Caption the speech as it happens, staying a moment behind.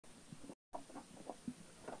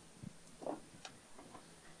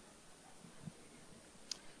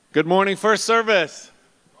Good morning, First Service.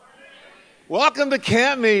 Welcome to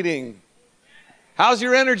camp meeting. How's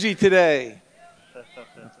your energy today?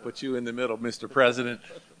 Let's put you in the middle, Mr. President.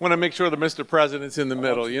 Want to make sure the Mr. President's in the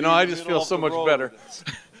middle. You know, I just feel so much better.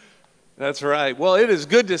 That's right. Well, it is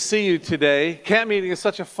good to see you today. Camp meeting is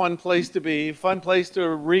such a fun place to be, fun place to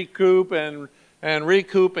recoup and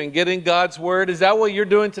get in God's Word. Is that what you're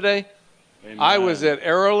doing today? Amen. I was at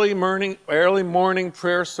early morning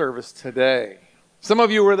prayer service today. Some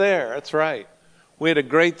of you were there. That's right. We had a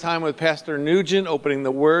great time with Pastor Nugent opening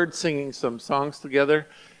the Word, singing some songs together.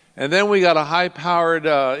 And then we got a high-powered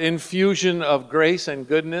infusion of grace and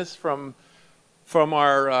goodness from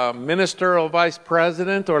our ministerial vice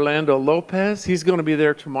president, Orlando Lopez. He's going to be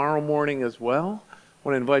there tomorrow morning as well. I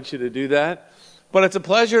want to invite you to do that. But it's a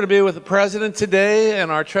pleasure to be with the president today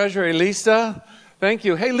and our treasurer, Lisa. Thank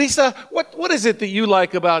you. Hey, Lisa, what is it that you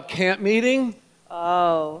like about camp meeting?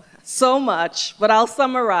 Oh, so much, but I'll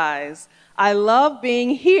summarize. I love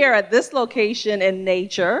being here at this location in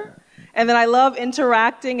nature, and then I love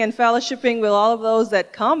interacting and fellowshipping with all of those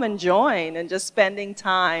that come and join and just spending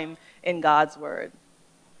time in God's Word.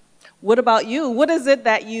 What about you? What is it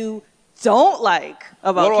that you don't like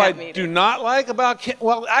about camp meeting? What do I do not like about camp?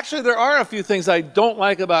 Well, actually, there are a few things I don't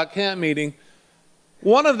like about camp meeting.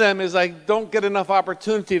 One of them is I don't get enough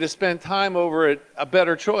opportunity to spend time over at A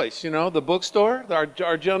Better Choice, you know, the bookstore,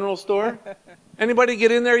 our general store. Anybody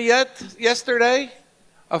get in there yet yesterday?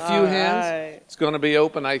 A few hands. It's going to be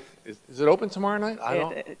open. Is it open tomorrow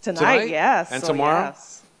night? Tonight, yes. And tomorrow?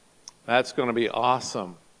 Yes. That's going to be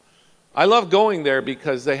awesome. I love going there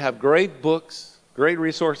because they have great books, great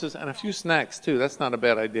resources, and a few snacks too. That's not a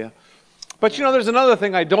bad idea. But you know, there's another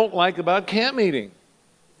thing I don't like about camp meeting.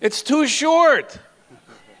 It's too short.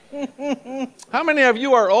 How many of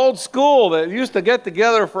you are old school that used to get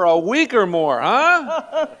together for a week or more,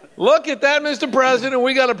 huh? Look at that, Mr. President.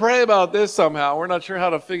 We got to pray about this somehow. We're not sure how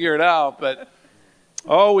to figure it out, but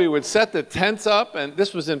we would set the tents up, and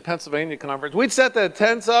this was in Pennsylvania conference. We'd set the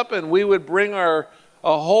tents up, and we would bring a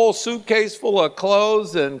whole suitcase full of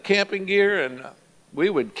clothes and camping gear, and we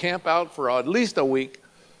would camp out for at least a week.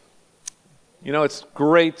 You know, it's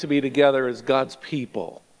great to be together as God's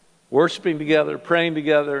people. Worshiping together, praying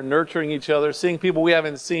together, nurturing each other, seeing people we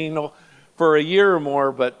haven't seen for a year or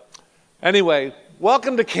more. But anyway,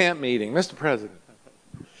 welcome to camp meeting, Mr. President.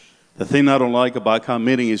 The thing I don't like about camp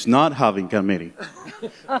meeting is not having camp meeting.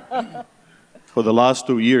 For the last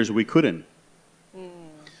 2 years, we couldn't.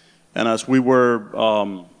 And as we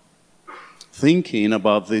were thinking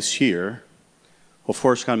about this year, of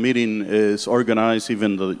course, camp meeting is organized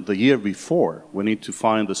even the year before. We need to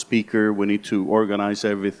find the speaker. We need to organize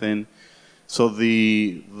everything. So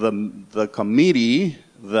the committee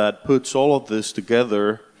that puts all of this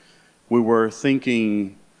together, we were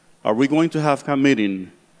thinking, are we going to have camp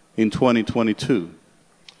meeting in 2022,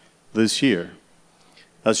 this year?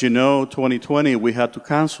 As you know, 2020, we had to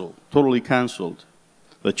cancel, totally canceled.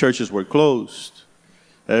 The churches were closed.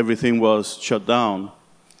 Everything was shut down.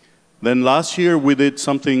 Then last year we did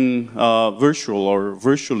something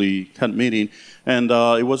virtually camp meeting, and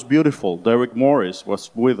it was beautiful. Derek Morris was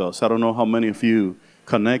with us. I don't know how many of you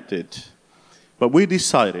connected. But we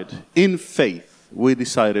decided, in faith, we're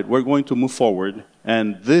going to move forward,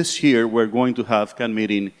 and this year we're going to have camp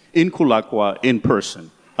meeting in Culaqua in person.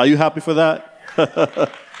 Are you happy for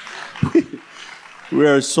that? We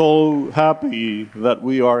are so happy that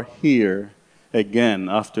we are here again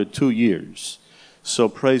after 2 years. So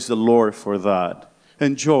praise the Lord for that.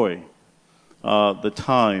 Enjoy the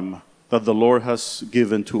time that the Lord has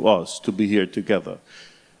given to us to be here together.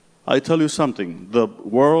 I tell you something, the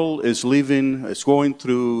world is going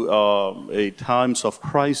through times of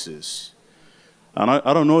crisis. And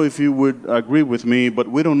I don't know if you would agree with me, but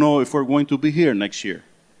we don't know if we're going to be here next year.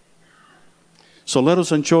 So let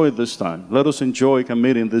us enjoy this time. Let us enjoy camp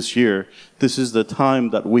meeting this year. This is the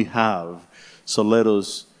time that we have. So let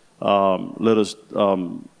us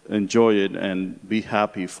enjoy it and be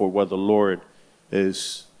happy for what the Lord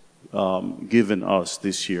is giving us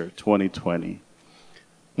this year, 2020.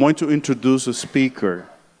 I'm going to introduce a speaker.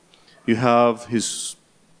 You have his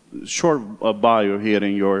short bio here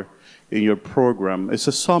in your program. It's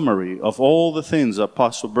a summary of all the things that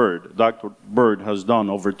Pastor Byrd, Dr. Byrd, has done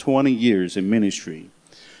over 20 years in ministry.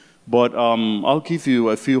 But I'll give you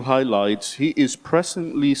a few highlights. He is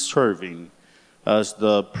presently serving as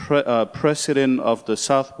the president of the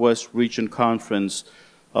Southwest Region Conference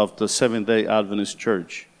of the Seventh-day Adventist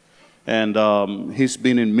Church. And he's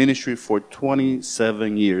been in ministry for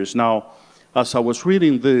 27 years. Now, as I was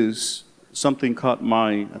reading this, something caught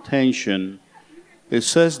my attention. it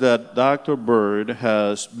says that Dr. Byrd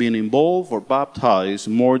has been involved or baptized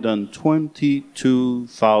more than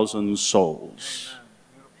 22,000 souls.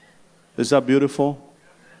 Is that beautiful?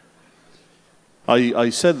 I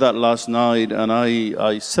said that last night, and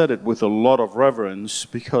I said it with a lot of reverence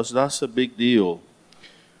because that's a big deal.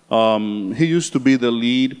 He used to be the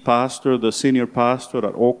lead pastor, the senior pastor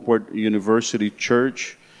at Oakwood University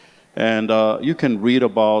Church. And you can read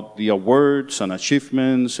about the awards and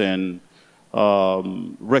achievements and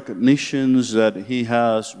recognitions that he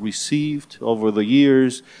has received over the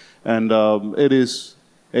years. And it is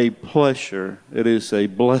a pleasure, it is a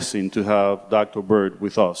blessing to have Dr. Byrd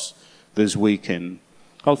with us this weekend.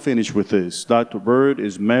 I'll finish with this. Dr. Byrd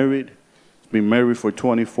is married. He's been married for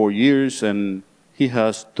 24 years, and he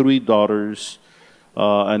has 3 daughters,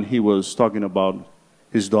 and he was talking about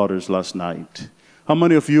his daughters last night. How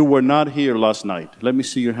many of you were not here last night? Let me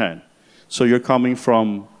see your hand. So you're coming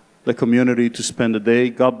from the community to spend the day.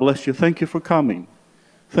 God bless you. Thank you for coming.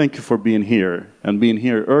 Thank you for being here and being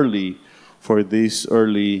here early for this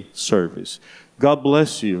early service. God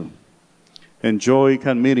bless you. Enjoy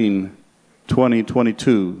Camp Meeting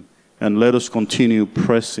 2022, and let us continue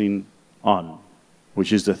pressing on,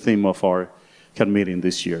 which is the theme of our Camp Meeting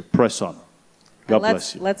this year. Press on. God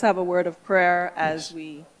bless you. Let's have a word of prayer as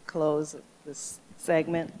we close this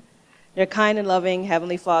segment. Dear kind and loving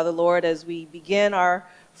Heavenly Father, Lord, as we begin our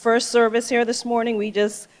first service here this morning, we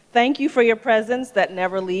just thank you for your presence that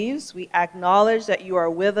never leaves. We acknowledge that you are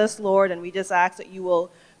with us, Lord, and we just ask that you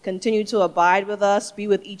will continue to abide with us, be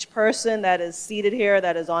with each person that is seated here,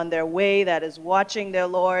 that is on their way, that is watching, dear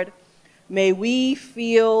Lord. May we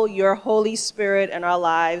feel your Holy Spirit in our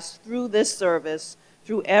lives through this service,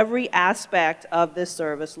 through every aspect of this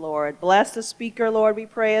service, Lord. Bless the speaker, Lord, we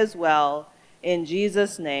pray as well. In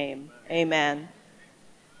Jesus' name, amen.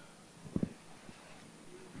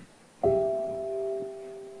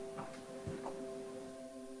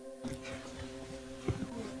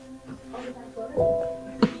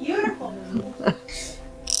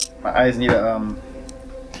 My eyes need a,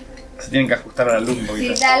 se tienen que ajustar a la luz un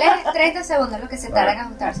poquito. Sí, dale 30 segundos lo que se tarda en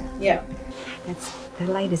ajustarse. Yeah. The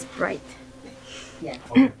light is bright. Yeah.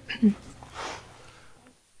 Okay.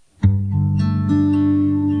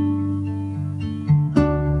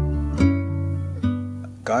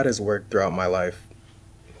 God has worked throughout my life,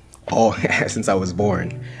 all since I was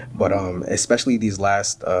born, but especially these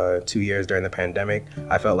last 2 years during the pandemic,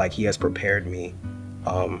 I felt like He has prepared me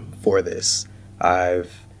for this.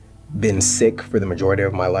 I've been sick for the majority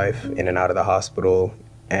of my life, in and out of the hospital,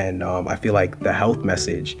 and I feel like the health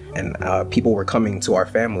message and people were coming to our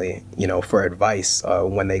family, you know, for advice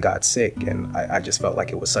when they got sick, and I just felt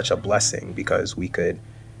like it was such a blessing because we could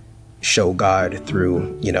show God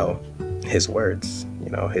through, you know, His words, you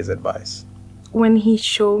know, His advice. When He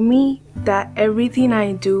showed me that everything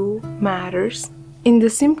I do matters, in the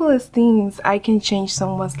simplest things, I can change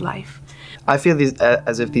someone's life. I feel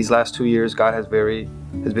as if these last 2 years, God has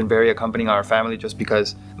been very accompanying our family, just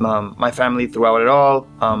because my family throughout it all,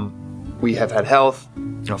 we have had health,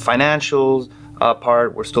 you know, financials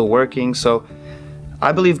part, we're still working. So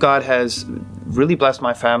I believe God has really blessed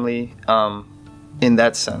my family in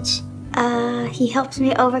that sense. He helps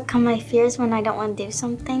me overcome my fears when I don't want to do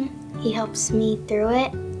something. He helps me through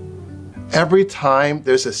it. Every time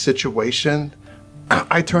there's a situation,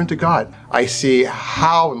 I turn to God. I see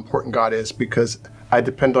how important God is because I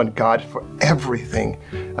depend on God for everything.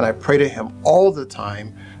 And I pray to Him all the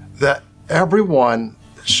time that everyone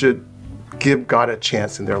should give God a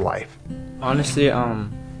chance in their life. Honestly,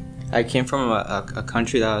 I came from a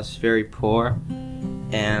country that was very poor,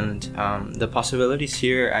 and the possibilities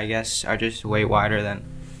here, I guess, are just way wider than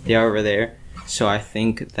they are over there. So I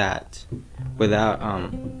think that without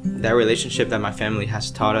that relationship that my family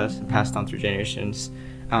has taught us and passed on through generations,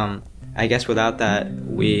 I guess without that,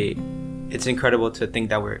 it's incredible to think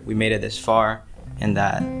that we made it this far and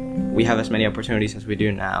that we have as many opportunities as we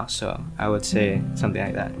do now. So I would say something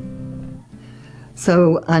like that.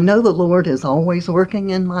 So I know the Lord is always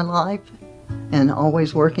working in my life and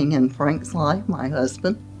always working in Frank's life, my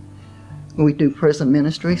husband. We do prison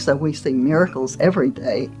ministry, so we see miracles every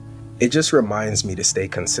day. It just reminds me to stay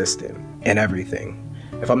consistent in everything.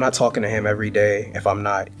 If I'm not talking to Him every day, if I'm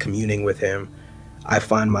not communing with Him, I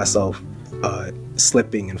find myself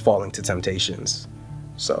slipping and falling to temptations.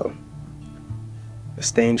 So,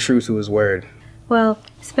 staying true to His word. Well,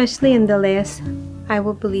 especially in the last, I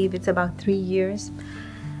will believe it's about 3 years,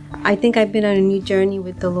 I think I've been on a new journey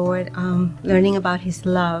with the Lord, learning about His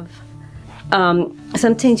love.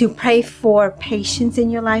 Sometimes you pray for patience in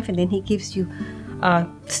your life, and then He gives you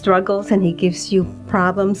struggles and He gives you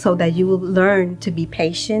problems so that you will learn to be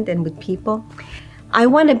patient and with people. I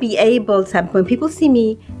want to be able to, when people see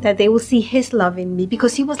me, that they will see his love in me,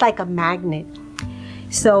 because he was like a magnet.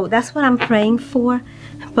 So that's what I'm praying for.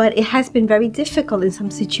 But it has been very difficult in some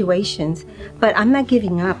situations. But I'm not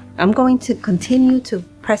giving up. I'm going to continue to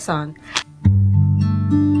press on.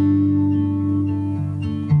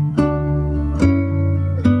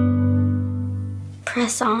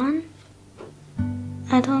 Press on?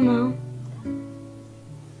 I don't know.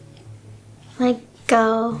 Like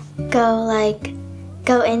go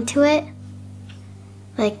into it?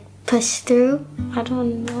 Like push through? I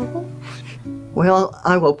don't know. Well,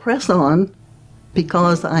 I will press on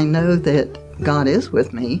because I know that God is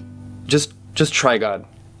with me. Just try God,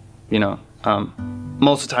 you know.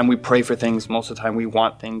 Most of the time we pray for things, most of the time we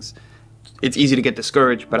want things. It's easy to get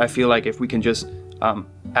discouraged, but I feel like if we can just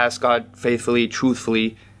ask God faithfully,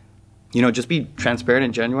 truthfully, you know, just be transparent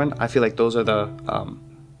and genuine, I feel like those are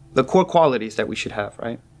the core qualities that we should have,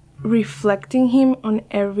 right? Reflecting Him on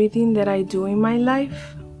everything that I do in my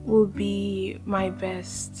life will be my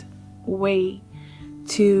best way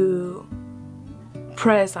to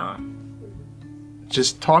press on.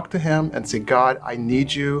 Just talk to him and say, God, I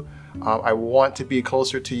need you. I want to be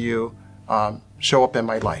closer to you. Show up in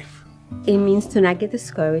my life. It means to not get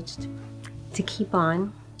discouraged, to keep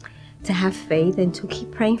on, to have faith, and to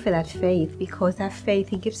keep praying for that faith, because that faith,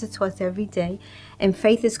 He gives it to us every day. And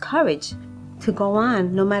faith is courage to go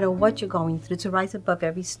on no matter what you're going through, to rise above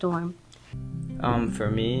every storm. For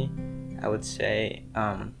me, I would say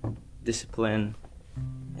discipline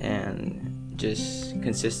and just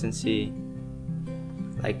consistency,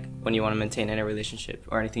 like when you want to maintain any relationship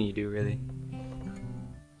or anything you do, really.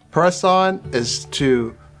 Press on is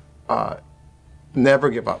to never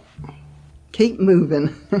give up. Keep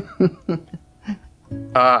moving.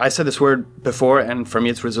 I said this word before, and for me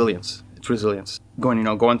it's resilience. It's resilience.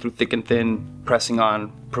 Going through thick and thin, pressing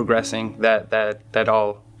on, progressing, that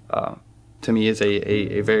all to me is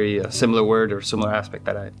a very similar word or similar aspect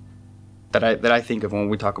that I think of when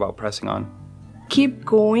we talk about pressing on. Keep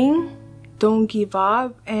going, don't give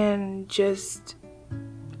up, and just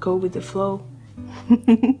go with the flow.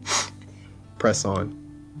 Press on.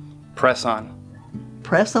 Press on.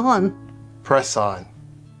 Press on. Press on.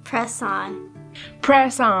 Press on.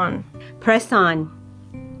 Press on. Press on.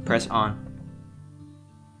 Press on.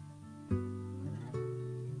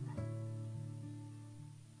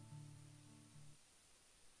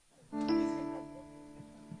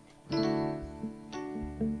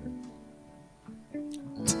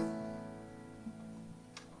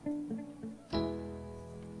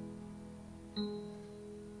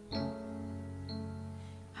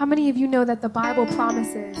 How many of you know that the Bible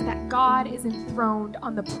promises that God is enthroned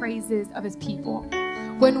on the praises of His people?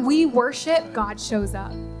 When we worship, God shows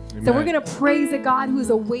up. Amen. So we're going to praise a God who is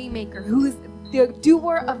a way maker, who is the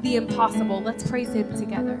doer of the impossible. Let's praise Him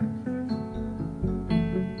together.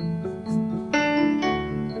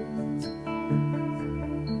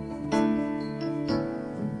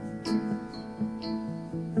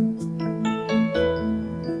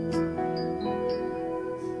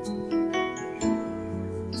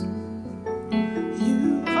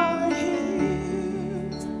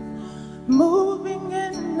 Moving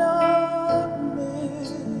in our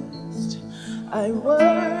midst, I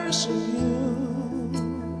worship you,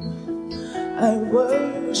 I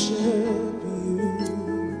worship you.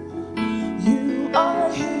 You are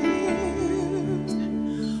here,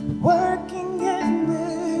 working in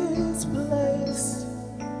this place.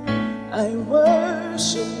 I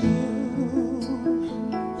worship you,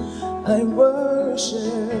 I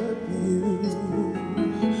worship you.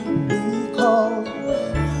 We call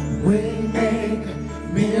Waymaker,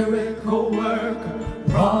 miracle worker,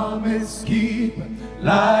 promise keeper,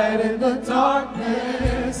 light in the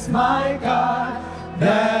darkness, my God,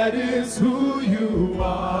 that is who you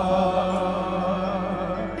are.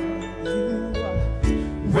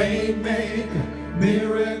 Waymaker,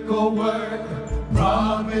 miracle worker,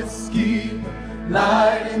 promise keeper,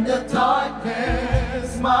 light in the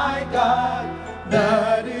darkness, my God,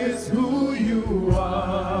 that is who you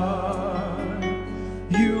are.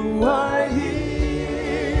 You are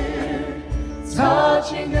here,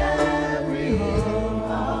 touching every heart.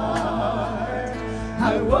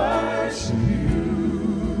 I worship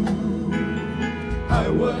you, I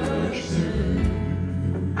worship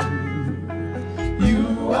you.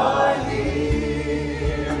 You are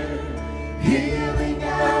here, healing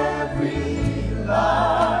every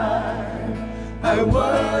life. I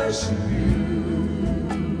worship you,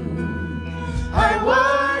 I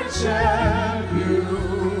worship you.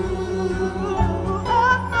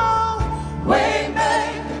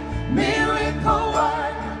 Waymaker, miracle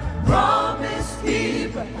worker, promise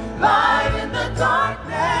keeper, light in the dark.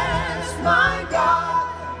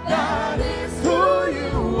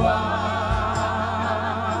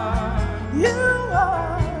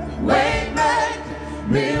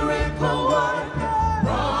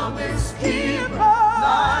 keeper,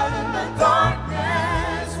 light in the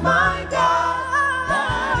darkness, my God,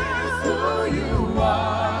 that is who you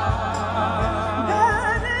are.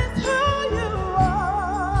 That is who you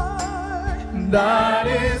are. That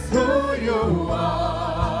is who you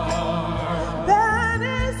are. That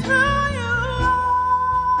is who you are.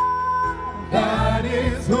 That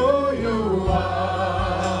is who you are.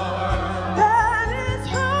 That is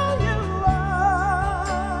who you are.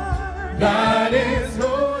 That is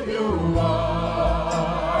who you are.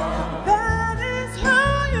 That is who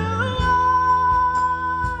you are.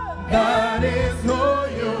 That is who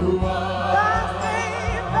you are.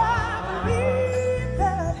 I believe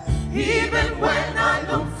that even when I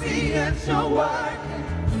don't see it, you're working.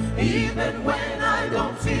 Even when I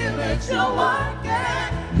don't feel it, you're working.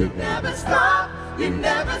 You never stop. You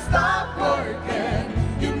never stop working.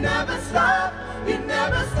 You never stop. You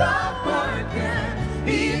never stop working.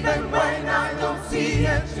 Even when I don't see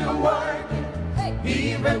it, you're working.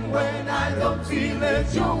 Even when I don't feel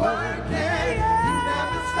it, you're working. You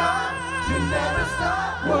never stop. You never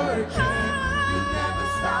stop working. You never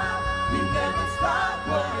stop. You never stop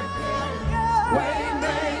working.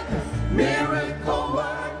 Waymaker, miracle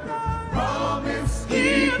worker, promise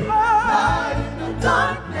keeper, light in the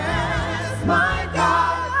darkness, my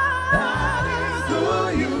God, that is who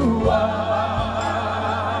you are.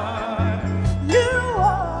 You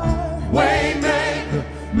are waymaker,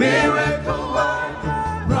 miracle worker,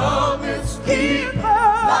 promise keeper,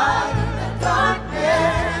 light in the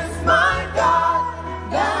darkness, my God,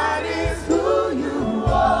 that is who you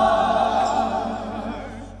are.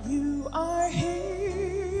 You are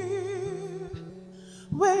here,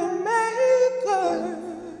 waymaker.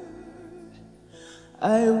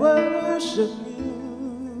 I worship you.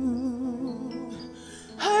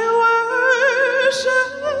 I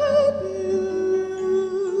worship you.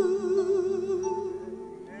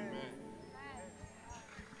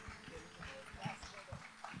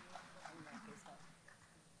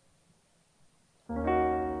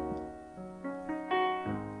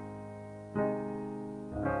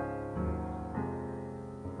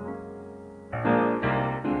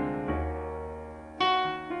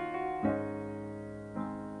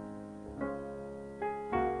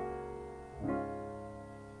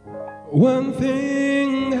 One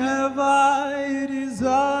thing have I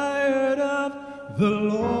desired of the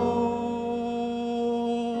Lord.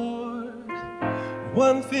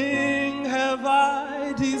 One thing have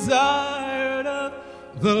I desired of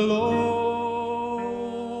the Lord,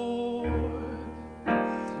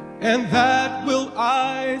 and that will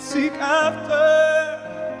I seek after,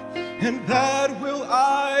 and that will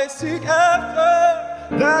I seek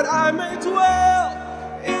after, that I may dwell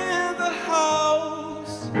in the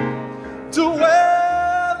house,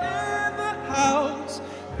 dwell in the house,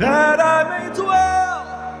 that I may dwell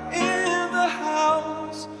in the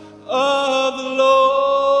house of the Lord.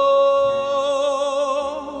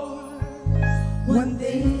 One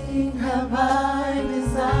thing have I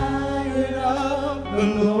desired of the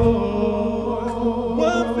Lord.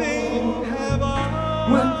 One thing have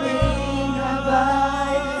I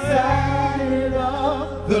desired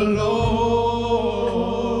of the Lord,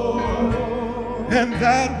 and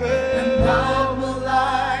that will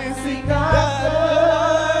I seek after,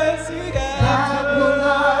 that will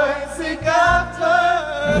I seek after,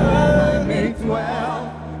 that I may dwell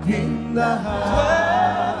in the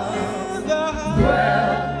house,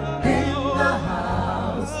 dwell in the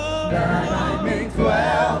house, that I may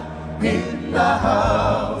dwell in the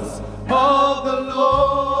house of the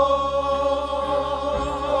Lord.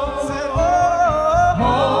 Say,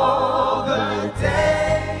 all the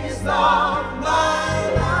days of my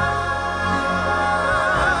life,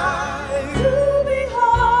 to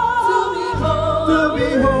behold the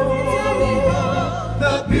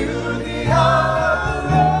beauty of the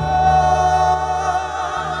Lord.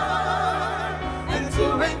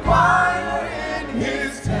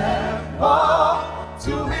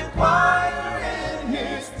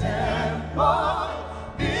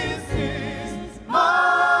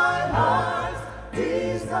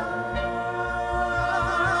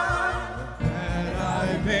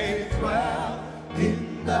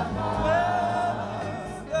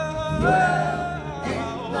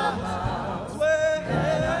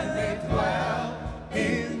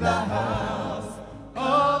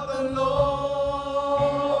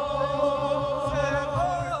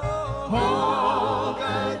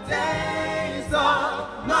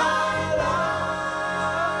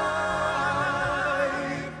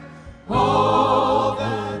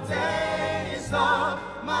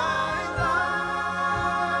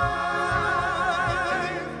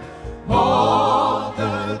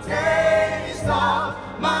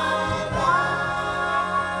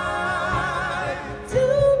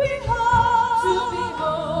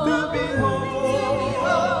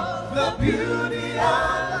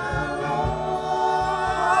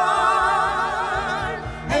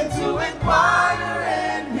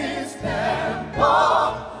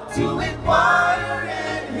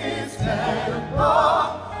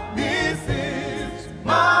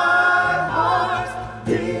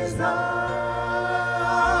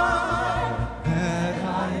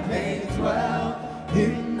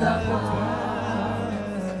 in the house,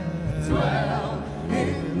 dwell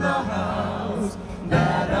in the house,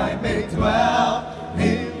 that I may dwell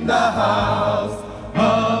in the house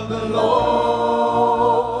of the Lord,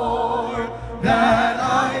 that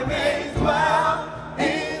I may dwell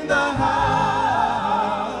in the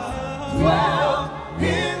house, dwell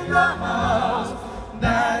in the house,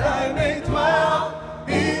 that I may dwell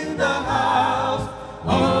in the house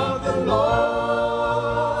of the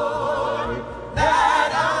Lord,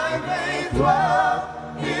 that I may dwell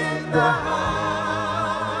in the house,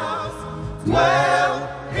 dwell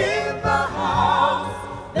in the house,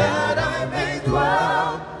 that I may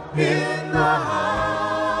dwell in the house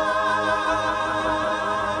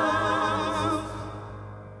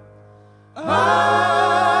of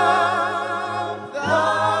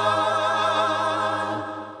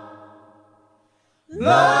the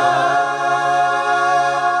Lord.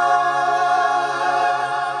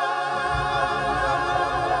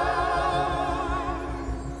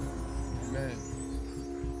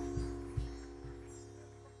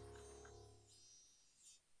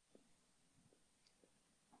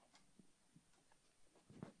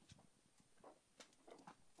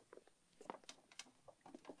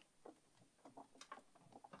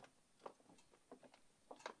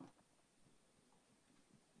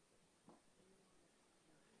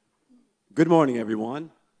 Good morning, everyone.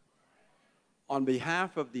 On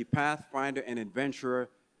behalf of the Pathfinder and Adventurer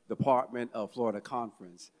Department of Florida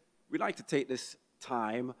Conference, we'd like to take this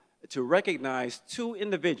time to recognize two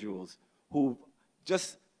individuals who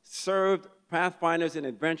just served Pathfinders and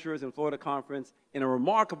Adventurers in Florida Conference in a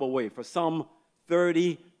remarkable way for some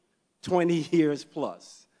 30, 20 years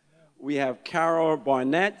plus. We have Carol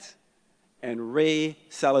Barnett and Ray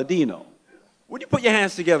Saladino. Would you put your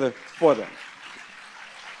hands together for them?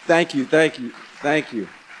 Thank you, thank you, thank you.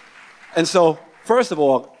 And so, first of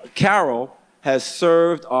all, Carol has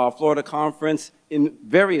served our Florida Conference in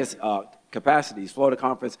various capacities, Florida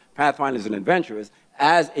Conference Pathfinders and Adventurers,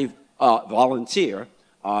 as a volunteer.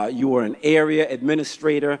 You were an area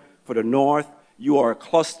administrator for the North. You are a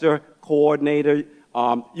cluster coordinator.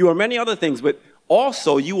 You are many other things, but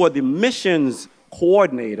also you are the missions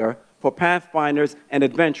coordinator for Pathfinders and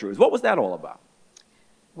Adventurers. What was that all about?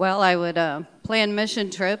 Well, I would plan mission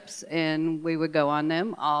trips, and we would go on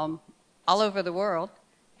them all over the world,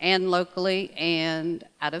 and locally and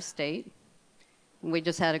out of state. We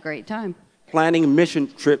just had a great time. Planning mission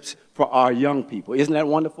trips for our young people. Isn't that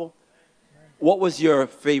wonderful? What was your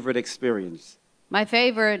favorite experience? My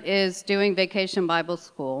favorite is doing Vacation Bible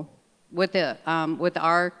School with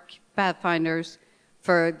our Pathfinders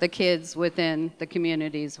for the kids within the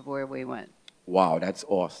communities of where we went. Wow, that's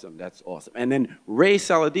awesome. That's awesome. And then Ray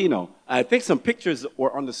Saladino, I think some pictures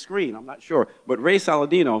were on the screen, I'm not sure, but Ray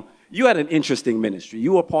Saladino, you had an interesting ministry.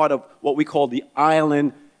 You were part of what we call the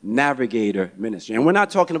Island Navigator Ministry. And we're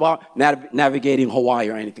not talking about navigating Hawaii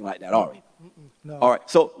or anything like that, are we? No. All right,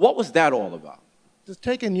 so what was that all about? Just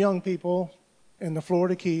taking young people in the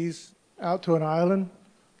Florida Keys out to an island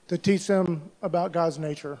to teach them about God's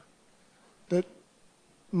nature. That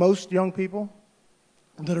most young people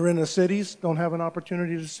that are in the cities don't have an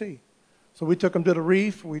opportunity to see. So we took them to the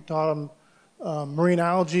reef. We taught them marine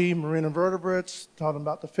algae, marine invertebrates, taught them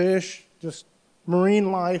about the fish, just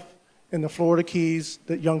marine life in the Florida Keys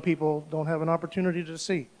that young people don't have an opportunity to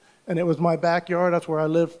see. And it was my backyard. That's where I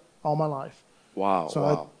lived all my life. Wow, So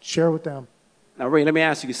wow. I share with them. Now, Ray, let me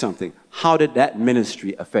ask you something. How did that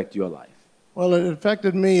ministry affect your life? Well, it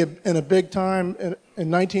affected me in a big time.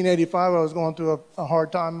 In 1985, I was going through a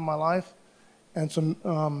hard time in my life. And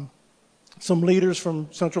some leaders from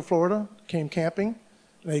Central Florida came camping.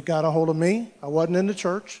 They got a hold of me. I wasn't in the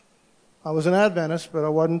church. I was an Adventist, but I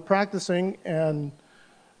wasn't practicing and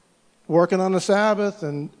working on the Sabbath.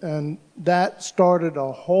 And that started a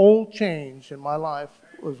whole change in my life,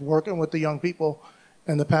 was working with the young people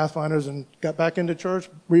and the Pathfinders, and got back into church,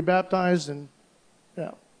 rebaptized, and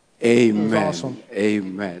yeah. Amen. It was awesome.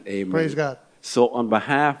 Amen. Amen. Praise God. So on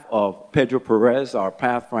behalf of Pedro Perez, our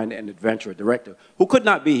Pathfinder and Adventurer Director, who could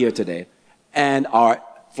not be here today, and our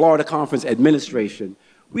Florida Conference Administration,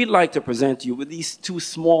 we'd like to present to you with these two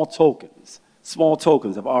small tokens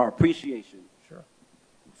of our appreciation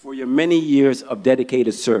for your many years of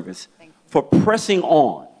dedicated service, for pressing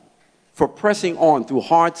on through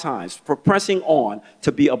hard times, for pressing on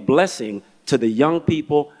to be a blessing to the young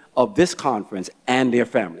people of this conference and their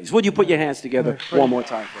families. Would you put your hands together one more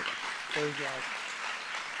time for them? Praise God.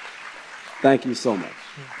 Thank you so much.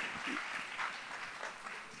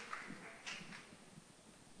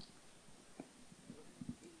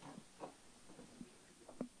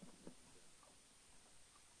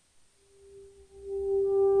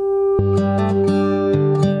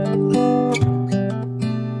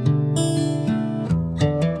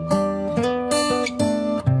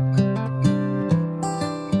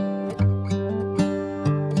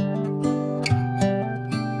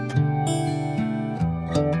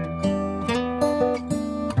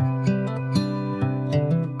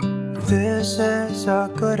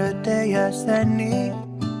 as good a day as any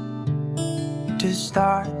to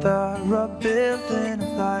start the rebuilding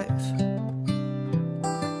of life.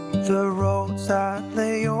 The roads that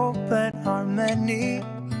lay open are many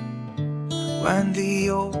when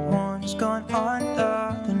the old one's gone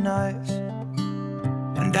under the knife.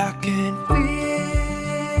 And I can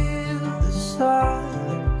feel the sun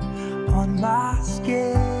on my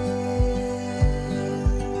skin,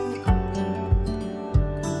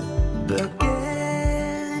 beginning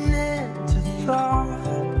to thaw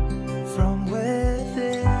from within.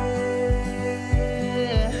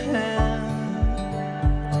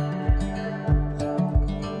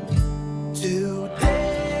 Today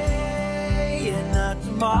and not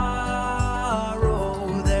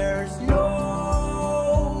tomorrow, there's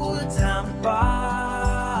no time to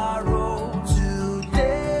borrow.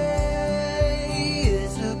 Today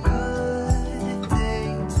is a good day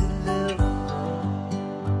to live.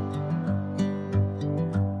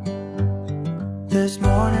 This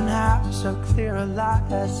morning has a clear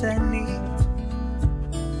light as any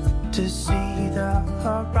to see the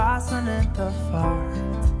horizon in the far.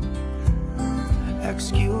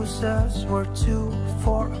 Excuses were 2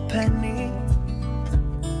 for a penny,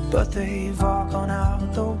 but they've all gone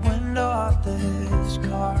out the window of this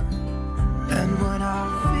car. And when I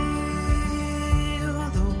feel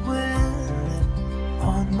the wind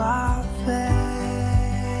on my face,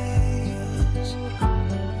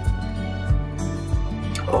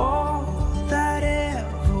 all that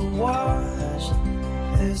ever was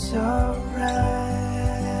is a wreck.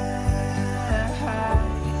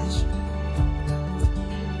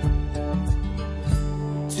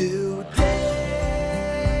 Today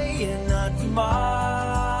and not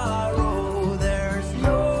tomorrow, there's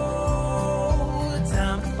no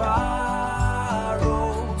time to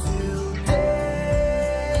borrow.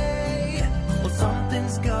 Today, well,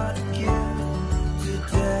 something's gotta give.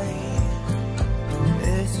 Today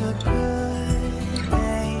is a good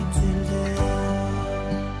day to live.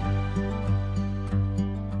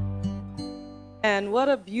 And what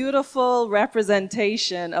a beautiful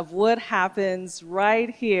representation of what happens right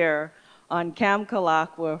here on Camp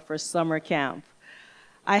Kalakwa for summer camp.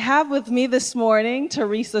 I have with me this morning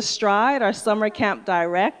Teresa Stride, our summer camp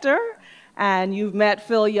director, and you've met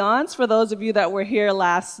Phil Yance, for those of you that were here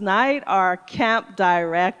last night, our camp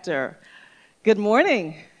director. Good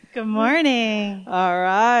morning. Good morning. All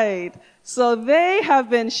right. So they have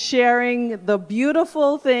been sharing the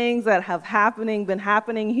beautiful things that have been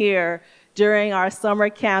happening here during our summer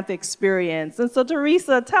camp experience. And so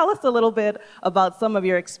Teresa, tell us a little bit about some of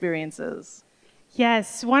your experiences.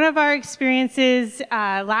 Yes, one of our experiences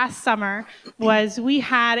last summer was we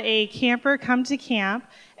had a camper come to camp,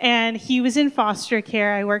 and he was in foster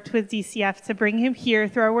care. I worked with DCF to bring him here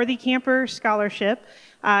through our Worthy Camper Scholarship.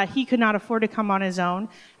 He could not afford to come on his own.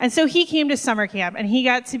 And so he came to summer camp, and he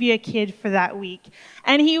got to be a kid for that week.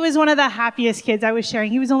 And he was one of the happiest kids I was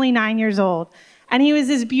sharing. He was only 9 years old. And he was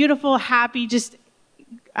this beautiful, happy, just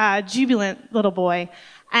jubilant little boy.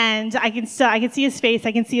 And I can see his face.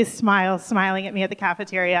 I can see his smile, smiling at me at the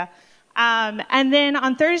cafeteria. And then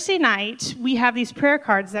on Thursday night, we have these prayer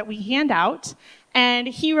cards that we hand out. And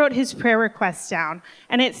he wrote his prayer request down.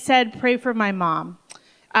 And it said, "Pray for my mom."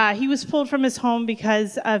 He was pulled from his home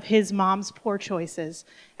because of his mom's poor choices.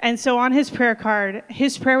 And so on his prayer card,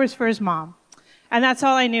 his prayer was for his mom. And that's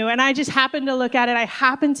all I knew. And I just happened to look at it. I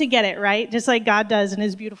happened to get it, right? Just like God does in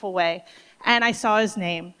his beautiful way. And I saw his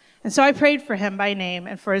name. And so I prayed for him by name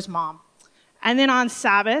and for his mom. And then on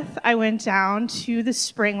Sabbath, I went down to the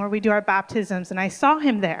spring where we do our baptisms. And I saw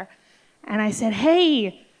him there. And I said,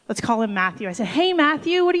 "Hey," let's call him Matthew. I said, "Hey,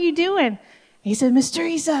 Matthew, what are you doing?" And he said, "Miss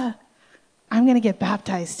Teresa, I'm going to get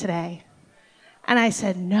baptized today." And I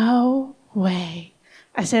said, "No way."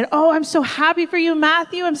 I said, "Oh, I'm so happy for you,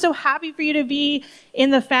 Matthew. I'm so happy for you to be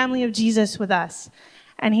in the family of Jesus with us."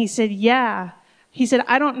 And he said, "Yeah." He said,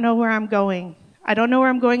 "I don't know where I'm going. I don't know where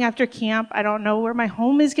I'm going after camp. I don't know where my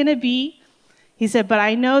home is going to be." He said, "But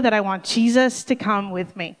I know that I want Jesus to come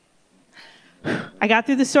with me." I got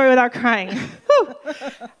through the story without crying.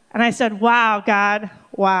 And I said, "Wow, God,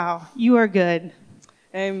 wow, you are good."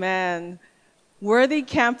 Amen. Worthy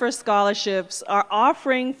Camper Scholarships, our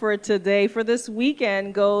offering for today, for this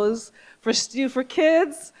weekend, goes for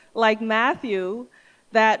kids like Matthew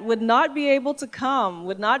that would not be able to come,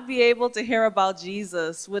 would not be able to hear about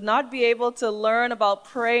Jesus, would not be able to learn about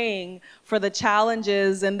praying for the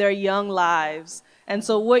challenges in their young lives. And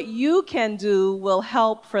so what you can do will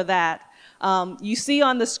help for that. You see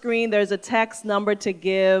on the screen, there's a text number to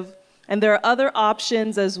give. And there are other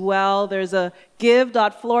options as well. There's a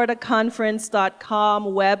give.floridaconference.com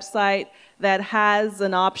website that has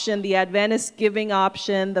an option, the Adventist giving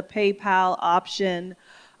option, the PayPal option.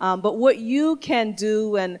 But what you can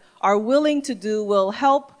do and are willing to do will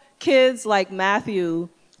help kids like Matthew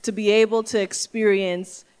to be able to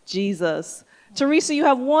experience Jesus. Teresa, you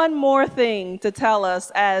have one more thing to tell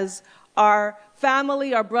us as our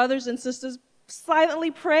family, our brothers and sisters, silently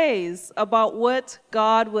praise about what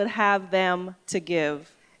God would have them to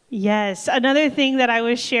give. Yes, another thing that I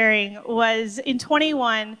was sharing was in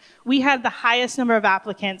 21, we had the highest number of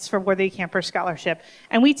applicants for Worthy Camper Scholarship.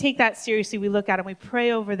 And we take that seriously. We look at them, we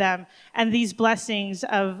pray over them. And these blessings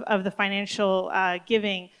of the financial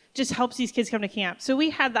giving just helps these kids come to camp. So we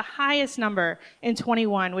had the highest number in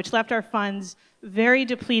 21, which left our funds very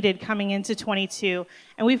depleted coming into 22.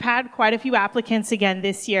 And we've had quite a few applicants again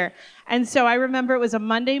this year. And so I remember it was a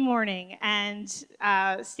Monday morning, and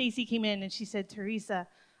Stacy came in and she said, Teresa,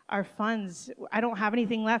 our funds, I don't have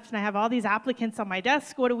anything left, and I have all these applicants on my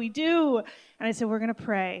desk. What do we do? And I said, we're going to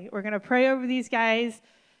pray. We're going to pray over these guys.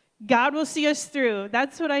 God will see us through.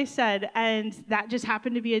 That's what I said. And that just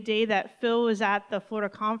happened to be a day that Phil was at the Florida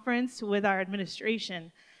conference with our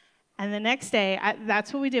administration. And the next day,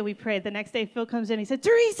 that's what we did. We prayed. The next day, Phil comes in. He said,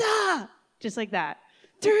 Teresa! Just like that.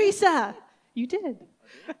 Teresa! You did.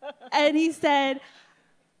 And he said,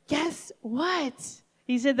 guess what?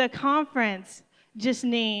 He said the conference just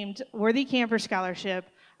named Worthy Camper Scholarship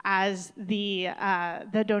as the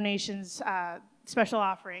donations special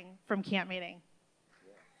offering from camp meeting.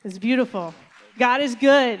 It's beautiful. God is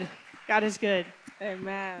good. God is good.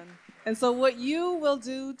 Amen. And so what you will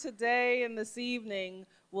do today and this evening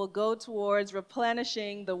will go towards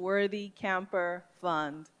replenishing the Worthy Camper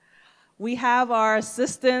Fund. We have our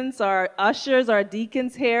assistants, our ushers, our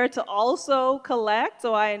deacons here to also collect,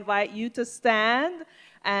 so I invite you to stand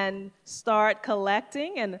and start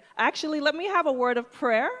collecting. And actually, let me have a word of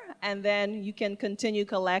prayer, and then you can continue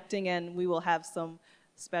collecting, and we will have some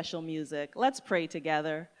special music. Let's pray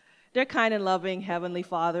together. Dear kind and loving Heavenly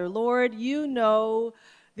Father, Lord, you know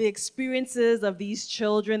the experiences of these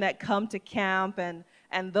children that come to camp and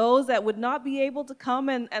those that would not be able to come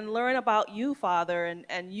and learn about you, Father.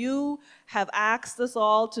 And you have asked us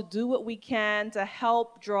all to do what we can to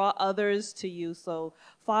help draw others to you. So,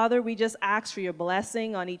 Father, we just ask for your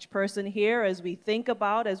blessing on each person here as we think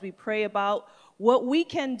about, as we pray about what we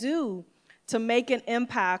can do to make an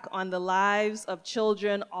impact on the lives of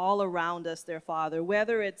children all around us, dear Father.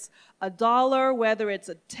 Whether it's $1, whether it's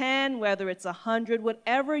a 10, whether it's 100,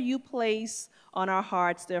 whatever you place on our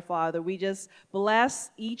hearts, dear Father. We just bless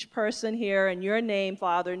each person here in your name,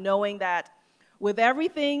 Father, knowing that with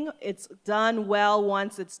everything, it's done well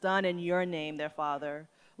once it's done in your name, dear Father.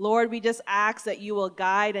 Lord, we just ask that you will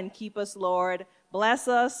guide and keep us, Lord. Bless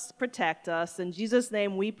us, protect us. In Jesus'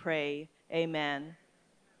 name we pray. Amen.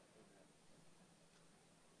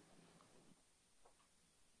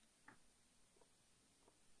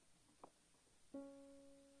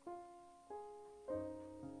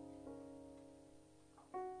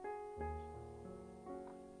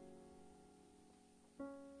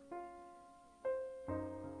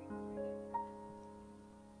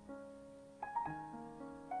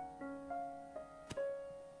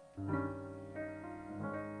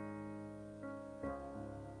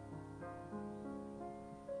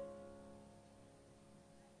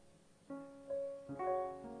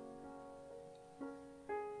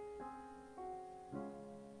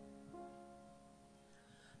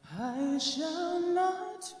 I shall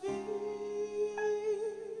not fear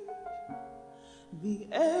the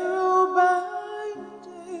arrow by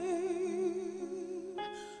day,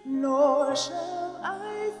 nor shall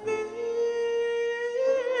I fear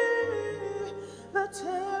the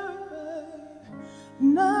terror by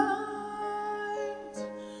night.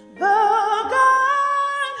 The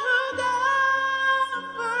God who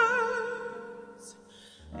governs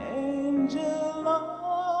angel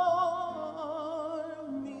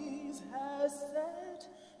armies has set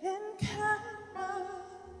encampments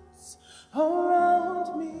around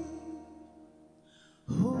me.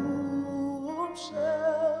 Whom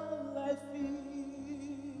shall I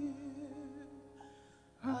fear?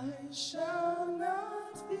 I shall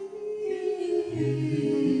not fear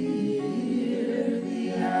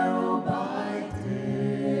the arrow by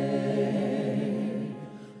day,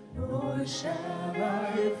 nor shall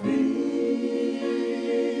I fear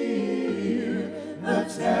the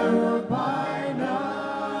terror by night.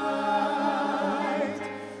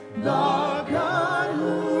 The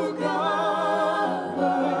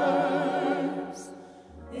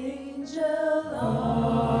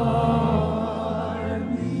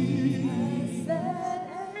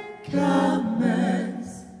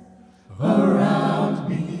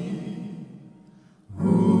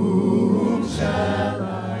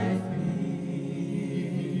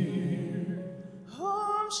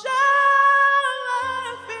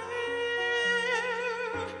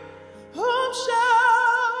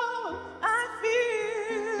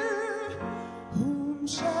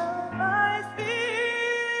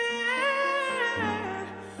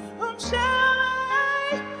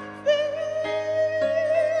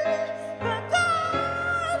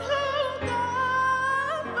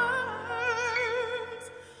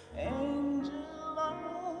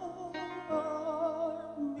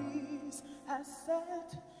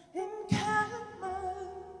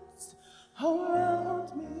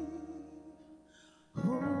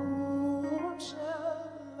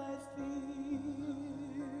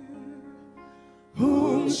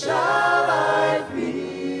shall I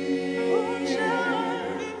fear?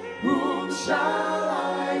 Whom shall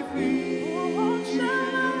I fear?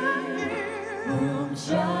 Whom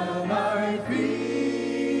shall I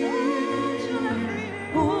fear?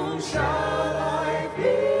 Whom shall I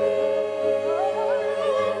fear?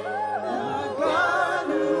 The God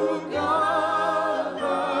who governs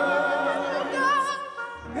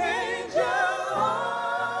angel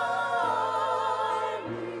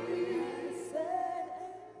armies and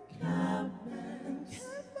encampments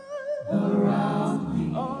around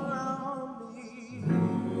me.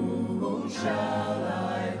 Whom shall I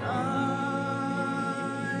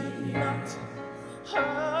not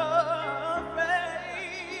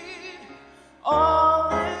afraid?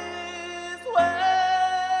 All is well.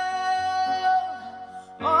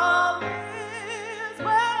 All is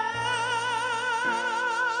well.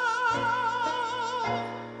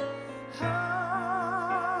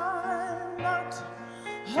 I'm not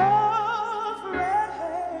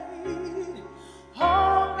afraid.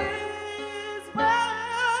 All is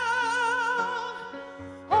well.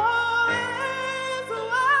 All is well.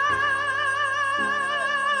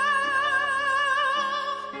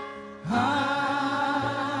 I'm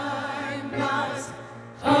not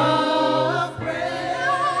afraid.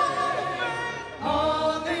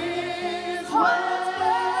 All is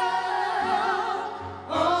well.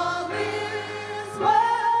 All is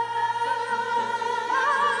well.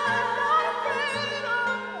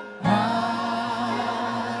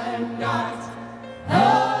 I'm not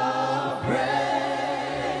afraid.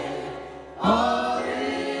 All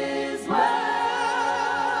is well.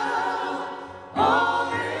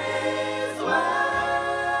 All is well.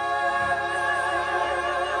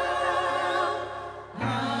 I'm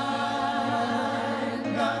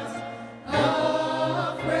not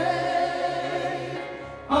afraid.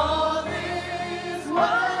 All is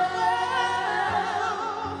well.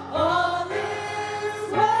 All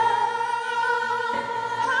is well.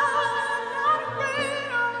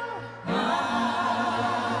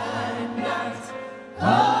 I'm not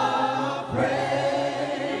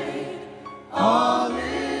afraid. All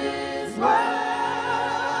is well.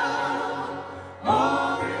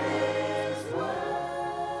 All is well.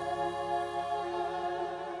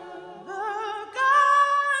 The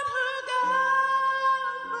God who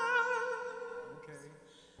governs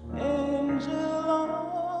angel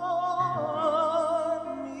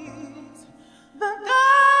armies. The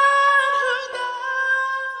God who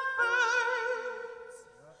governs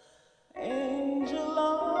angel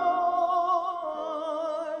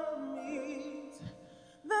armies.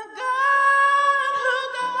 The God who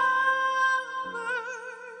governs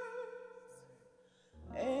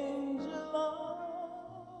angel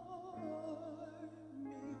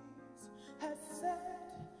armies has set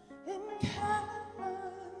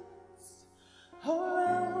encampments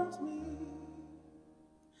around me.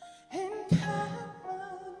 Encampments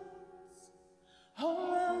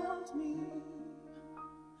around me.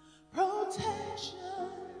 Protection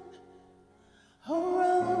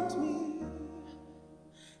around me.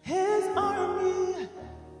 His army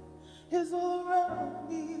is around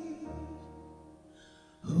me.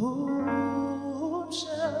 Whom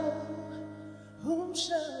shall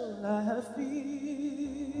I fear?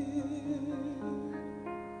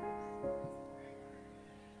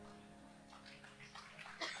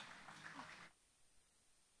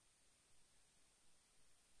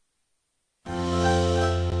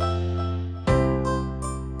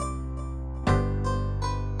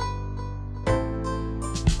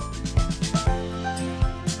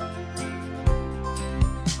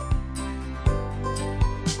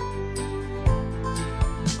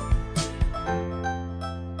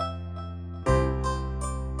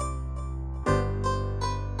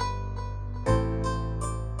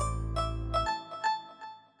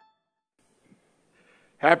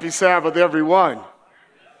 Happy Sabbath, everyone.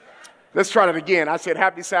 Let's try that again. I said,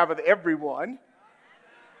 Happy Sabbath, everyone.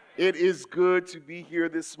 It is good to be here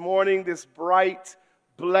this morning, this bright,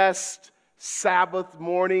 blessed Sabbath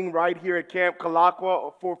morning right here at Camp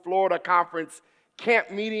Kalakwa for Florida Conference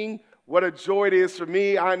camp meeting. What a joy it is for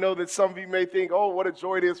me. I know that some of you may think, oh, what a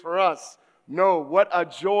joy it is for us. No, what a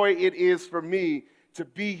joy it is for me to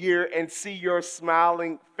be here and see your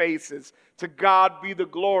smiling faces. To God be the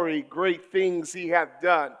glory, great things he hath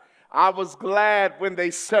done. I was glad when they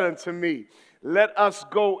said unto me, let us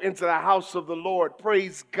go into the house of the Lord.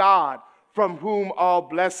 Praise God, from whom all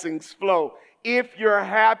blessings flow. If you're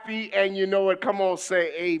happy and you know it, come on,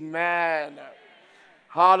 say amen.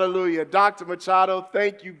 Hallelujah. Dr. Machado,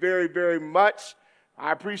 thank you very, very much.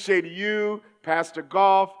 I appreciate you, Pastor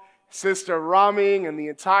Goff, Sister Raming, and the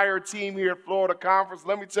entire team here at Florida Conference.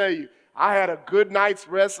 Let me tell you, I had a good night's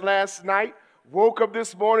rest last night. Woke up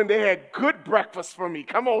this morning, they had good breakfast for me.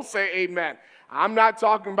 Come on, say amen. I'm not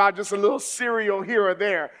talking about just a little cereal here or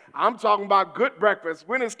there. I'm talking about good breakfast.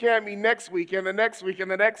 When is camp meet next week and the next week and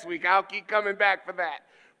the next week? I'll keep coming back for that.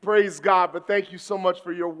 Praise God. But thank you so much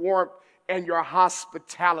for your warmth and your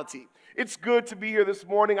hospitality. It's good to be here this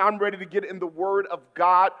morning. I'm ready to get in the Word of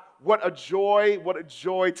God. What a joy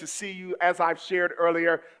to see you, as I've shared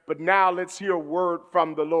earlier. But now let's hear a word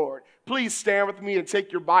from the Lord. Please stand with me and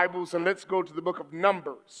take your Bibles and let's go to the book of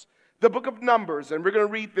Numbers. The book of Numbers, and we're going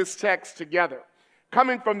to read this text together.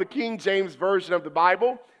 Coming from the King James Version of the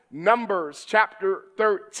Bible, Numbers chapter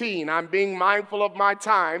 13. I'm being mindful of my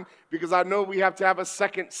time because I know we have to have a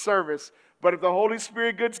second service. But if the Holy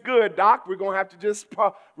Spirit gets good, Doc, we're gonna have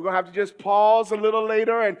to just pause a little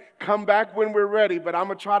later and come back when we're ready. But I'm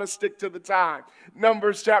gonna try to stick to the time.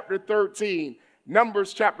 Numbers chapter 13.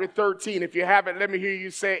 Numbers chapter 13. If you have it, let me hear you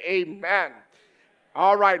say amen.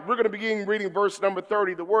 All right, we're gonna begin reading verse number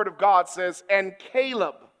 30. The Word of God says, "And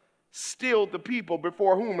Caleb stilled the people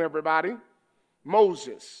before whom, everybody?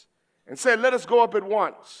 Moses, and said, 'Let us go up at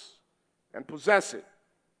once and possess it,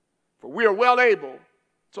 for we are well able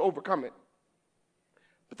to overcome it.'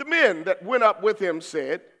 But the men that went up with him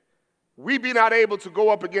said, 'We be not able to go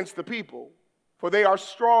up against the people, for they are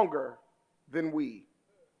stronger than we.'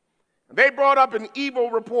 And they brought up an evil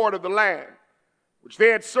report of the land, which they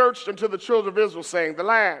had searched unto the children of Israel, saying, 'The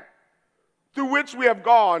land through which we have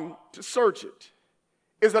gone to search it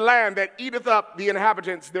is a land that eateth up the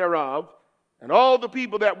inhabitants thereof, and all the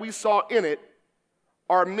people that we saw in it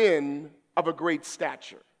are men of a great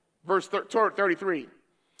stature.'" Verse 33.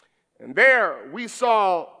 "And there we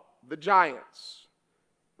saw the giants,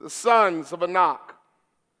 the sons of Anak,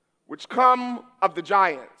 which come of the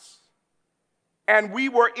giants. And we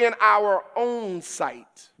were in our own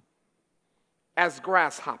sight as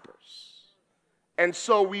grasshoppers, and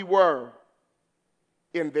so we were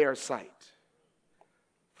in their sight."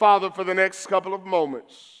 Father, for the next couple of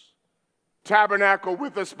moments, tabernacle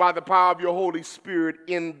with us by the power of your Holy Spirit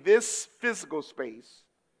in this physical space,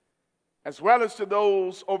 as well as to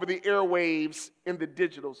those over the airwaves in the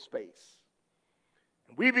digital space.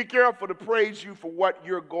 We be careful to praise you for what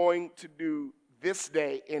you're going to do this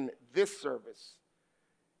day in this service.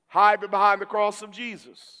 Hide behind the cross of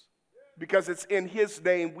Jesus, because it's in his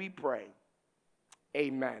name we pray.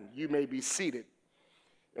 Amen. You may be seated.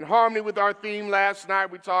 In harmony with our theme last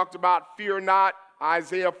night, we talked about fear not,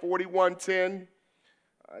 Isaiah 41:10.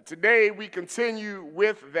 Today we continue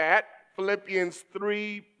with that. Philippians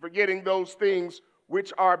 3, forgetting those things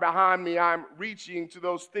which are behind me, I'm reaching to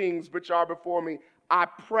those things which are before me. I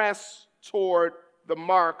press toward the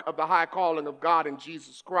mark of the high calling of God in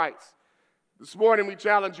Jesus Christ. This morning we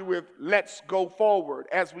challenge you with let's go forward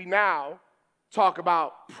as we now talk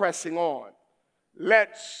about pressing on.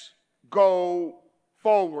 Let's go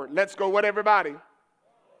forward. Let's go what, everybody?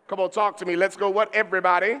 Come on, talk to me. Let's go what,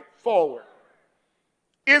 everybody? Forward.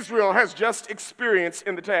 Israel has just experienced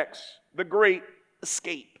in the text the great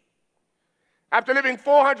escape. After living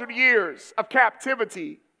 400 years of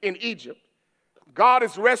captivity in Egypt, God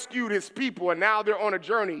has rescued his people, and now they're on a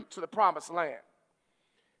journey to the promised land.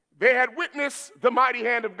 They had witnessed the mighty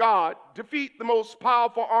hand of God defeat the most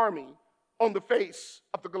powerful army on the face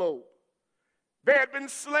of the globe. They had been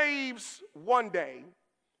slaves one day,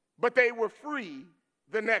 but they were free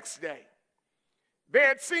the next day. They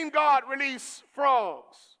had seen God release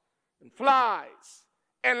frogs and flies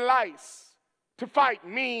and lice to fight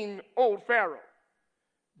mean old Pharaoh.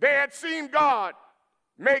 They had seen God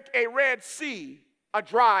make a Red Sea a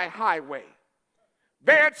dry highway.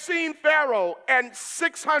 They had seen Pharaoh and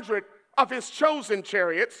 600 of his chosen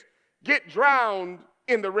chariots get drowned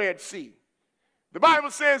in the Red Sea. The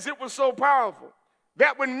Bible says it was so powerful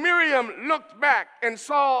that when Miriam looked back and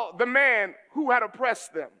saw the man who had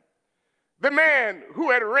oppressed them, the man who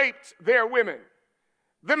had raped their women,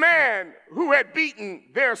 the man who had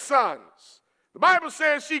beaten their sons, the Bible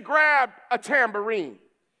says she grabbed a tambourine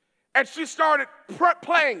and she started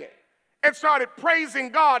playing it and started praising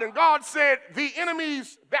God. And God said, "The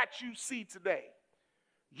enemies that you see today,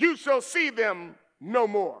 you shall see them no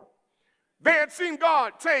more." They had seen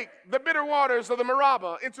God take the bitter waters of the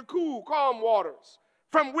Meribah into cool, calm waters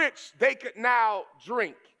from which they could now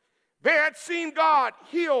drink. They had seen God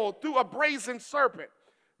heal through a brazen serpent,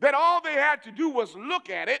 that all they had to do was look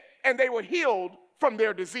at it and they were healed from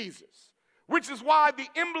their diseases. Which is why the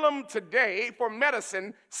emblem today for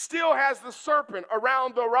medicine still has the serpent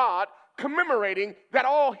around the rod, commemorating that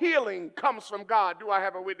all healing comes from God. Do I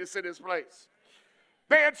have a witness in this place?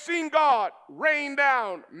 They had seen God rain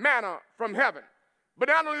down manna from heaven. But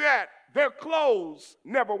not only that, their clothes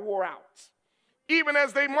never wore out. Even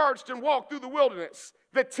as they marched and walked through the wilderness,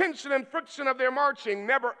 the tension and friction of their marching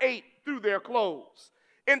never ate through their clothes.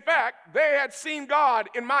 In fact, they had seen God,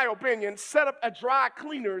 in my opinion, set up a dry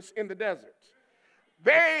cleaners in the desert.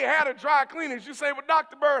 They had a dry cleaners. You say, well,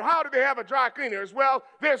 Dr. Byrd, how do they have a dry cleaners? Well,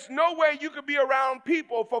 there's no way you could be around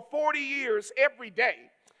people for 40 years every day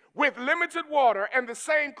with limited water and the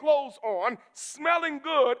same clothes on, smelling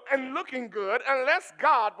good and looking good, unless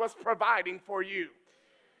God was providing for you.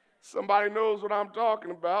 Somebody knows what I'm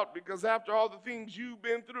talking about, because after all the things you've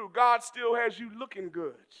been through, God still has you looking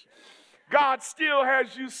good. God still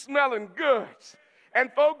has you smelling good. And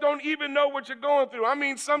folk don't even know what you're going through. I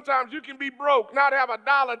mean, sometimes you can be broke, not have a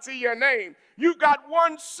dollar to your name. You got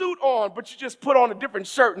one suit on, but you just put on a different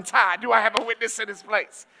shirt and tie. Do I have a witness in this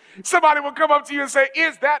place? Somebody will come up to you and say,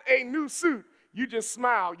 is that a new suit? You just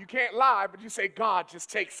smile. You can't lie, but you say, God just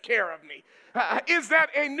takes care of me. Is that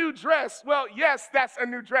a new dress? Well, yes, that's a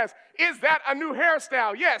new dress. Is that a new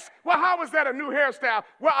hairstyle? Yes. Well, how is that a new hairstyle?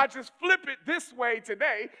 Well, I just flip it this way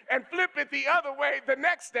today and flip it the other way the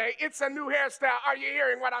next day. It's a new hairstyle. Are you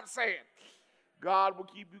hearing what I'm saying? God will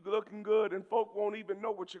keep you looking good, and folk won't even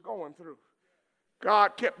know what you're going through.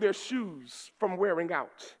 God kept their shoes from wearing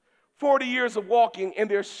out. 40 years of walking, and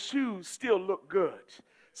their shoes still look good.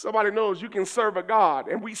 Somebody knows you can serve a God,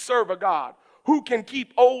 and we serve a God who can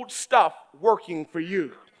keep old stuff working for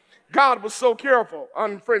you. God was so careful,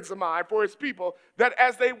 friends of mine, for his people, that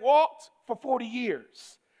as they walked for 40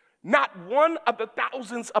 years, not one of the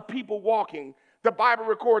thousands of people walking, the Bible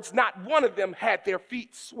records, not one of them had their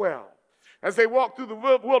feet swell. As they walked through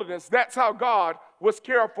the wilderness, that's how God was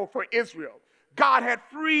careful for Israel. God had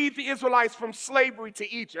freed the Israelites from slavery to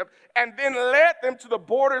Egypt and then led them to the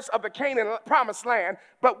borders of the Canaan promised land.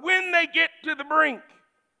 But when they get to the brink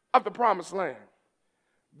of the promised land,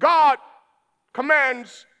 God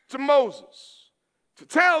commands to Moses to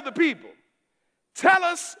tell the people, tell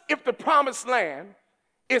us if the promised land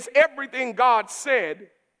is everything God said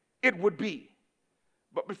it would be.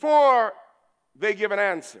 But before they give an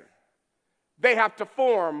answer, they have to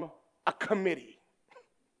form a committee.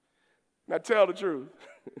 Now tell the truth.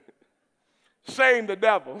 Shame the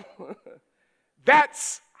devil.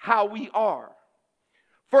 That's how we are.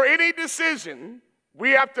 For any decision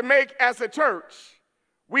we have to make as a church,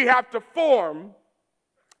 we have to form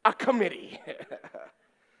a committee.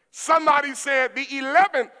 Somebody said the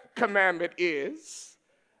 11th commandment is,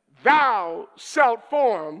 thou shalt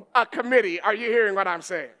form a committee. Are you hearing what I'm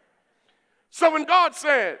saying? So when God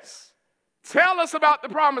says, tell us about the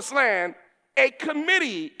promised land, a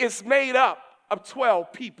committee is made up of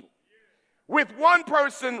 12 people, with one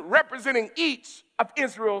person representing each of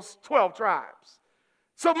Israel's 12 tribes.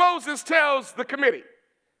 So Moses tells the committee,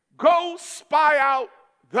 go spy out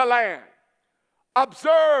the land,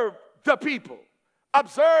 observe the people,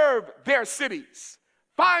 observe their cities,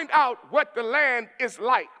 find out what the land is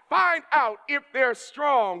like, find out if they're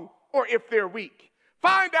strong or if they're weak,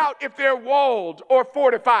 find out if they're walled or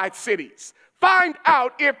fortified cities, find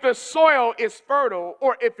out if the soil is fertile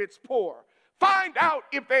or if it's poor, find out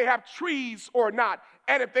if they have trees or not,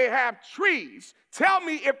 and if they have trees, tell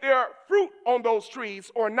me if there are fruit on those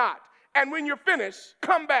trees or not. And when you're finished,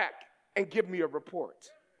 come back and give me a report.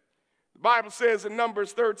 The Bible says in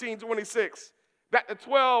Numbers 13:26 that the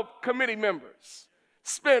 12 committee members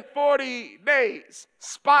spent 40 days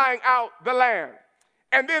spying out the land.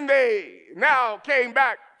 And then they now came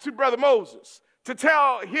back to Brother Moses to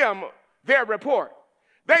tell him their report.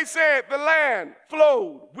 They said the land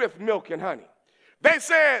flowed with milk and honey. They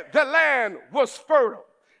said the land was fertile.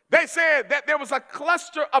 They said that there was a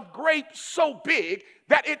cluster of grapes so big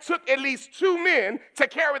that it took at least 2 men to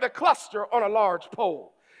carry the cluster on a large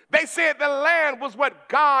pole. They said the land was what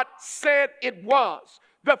God said it was.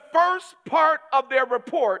 The first part of their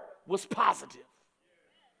report was positive.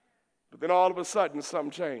 But then all of a sudden,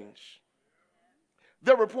 something changed.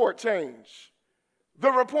 The report changed.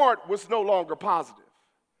 The report was no longer positive.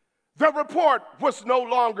 The report was no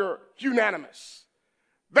longer unanimous.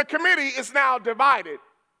 The committee is now divided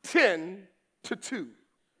 10-2.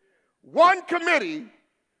 One committee,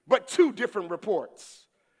 but 2 different reports.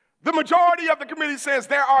 The majority of the committee says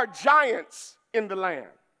there are giants in the land.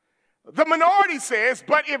 The minority says,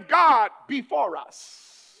 but if God be for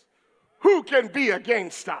us, who can be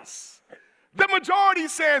against us? The majority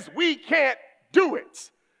says we can't do it.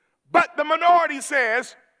 But the minority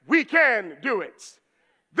says we can do it.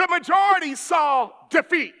 The majority saw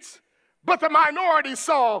defeat, but the minority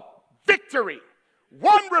saw victory.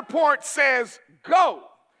 One report says go.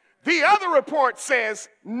 The other report says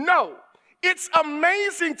no. It's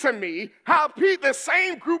amazing to me how the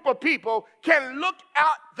same group of people can look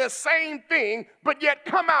at the same thing, but yet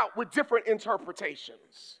come out with different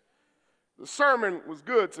interpretations. The sermon was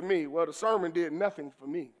good to me. Well, the sermon did nothing for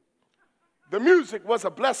me. The music was a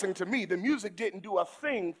blessing to me. The music didn't do a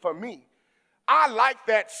thing for me. I like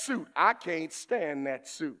that suit. I can't stand that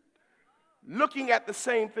suit. Looking at the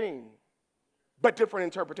same thing, but different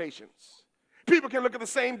interpretations. People can look at the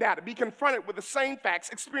same data, be confronted with the same facts,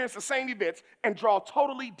 experience the same events, and draw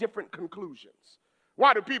totally different conclusions.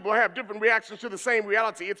 Why do people have different reactions to the same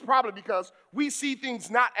reality? It's probably because we see things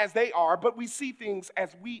not as they are, but we see things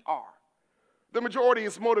as we are. The majority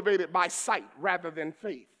is motivated by sight rather than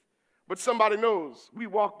faith. But somebody knows we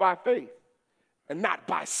walk by faith and not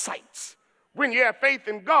by sight. When you have faith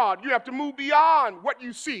in God, you have to move beyond what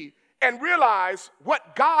you see and realize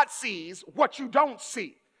what God sees, what you don't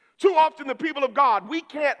see. Too often the people of God, we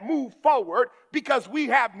can't move forward because we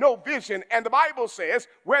have no vision. And the Bible says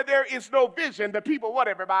where there is no vision, the people, what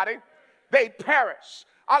everybody? They perish.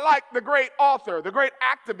 I like the great author, the great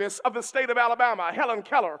activist of the state of Alabama, Helen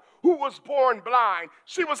Keller, who was born blind.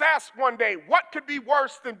 She was asked one day, what could be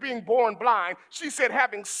worse than being born blind? She said,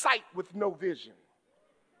 having sight with no vision.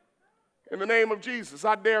 In the name of Jesus,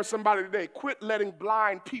 I dare somebody today, quit letting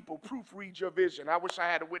blind people proofread your vision. I wish I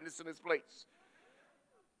had a witness in this place.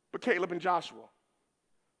 But Caleb and Joshua,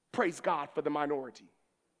 praise God for the minority.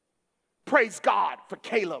 Praise God for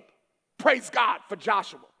Caleb. Praise God for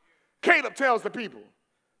Joshua. Caleb tells the people,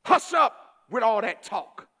 hush up with all that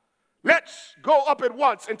talk. Let's go up at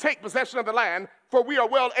once and take possession of the land, for we are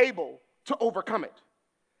well able to overcome it.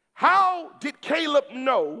 How did Caleb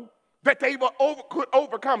know that they could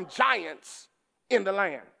overcome giants in the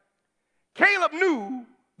land? Caleb knew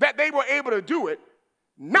that they were able to do it,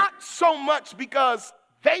 not so much because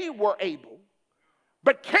they were able,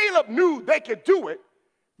 but Caleb knew they could do it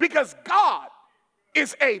because God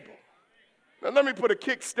is able. Now let me put a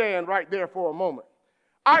kickstand right there for a moment.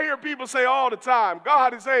 I hear people say all the time,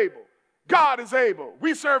 God is able. God is able.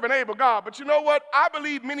 We serve an able God. But you know what? I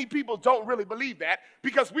believe many people don't really believe that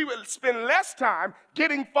because we would spend less time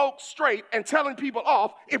getting folks straight and telling people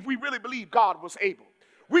off if we really believe God was able.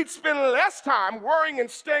 We'd spend less time worrying and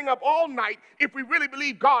staying up all night if we really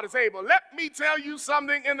believe God is able. Let me tell you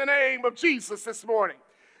something in the name of Jesus this morning.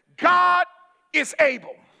 God is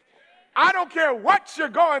able. I don't care what you're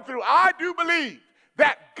going through. I do believe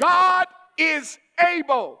that God is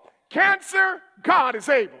able. Cancer, God is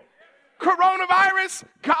able. Coronavirus,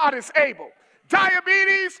 God is able.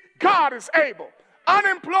 Diabetes, God is able.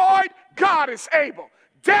 Unemployed, God is able.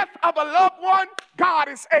 Death of a loved one, God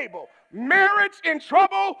is able. Marriage in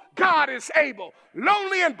trouble, God is able.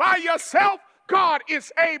 Lonely and by yourself, God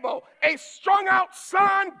is able. A strung out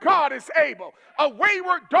son, God is able. A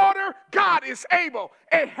wayward daughter, God is able.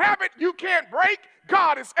 A habit you can't break,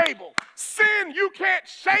 God is able. Sin you can't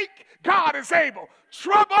shake, God is able.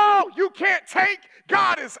 Trouble you can't take,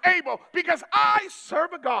 God is able. Because I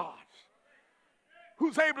serve a God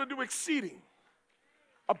who's able to do exceeding,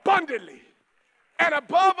 abundantly, and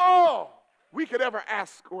above all we could ever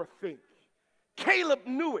ask or think. Caleb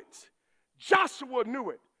knew it. Joshua knew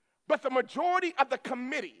it. But the majority of the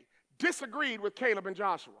committee disagreed with Caleb and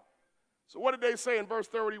Joshua. So what did they say in verse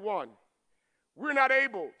 31? We're not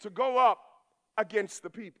able to go up against the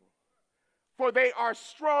people, for they are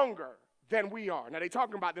stronger than we are. Now they're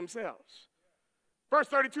talking about themselves. Verse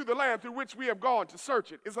 32, the land through which we have gone to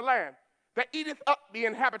search it is a land that eateth up the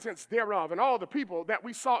inhabitants thereof, and all the people that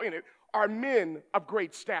we saw in it are men of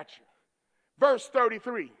great stature. Verse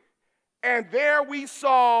 33, and there we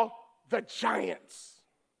saw the giants,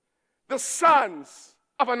 the sons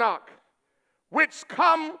of Anak, which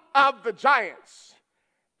come of the giants,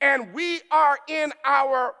 and we are in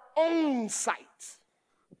our own sight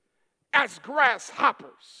as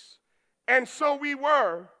grasshoppers, and so we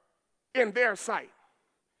were in their sight.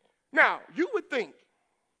 Now, you would think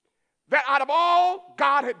that out of all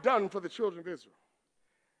God had done for the children of Israel,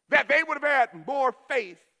 that they would have had more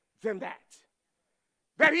faith than that.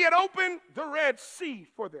 That he had opened the Red Sea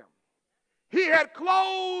for them. He had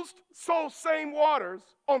closed those same waters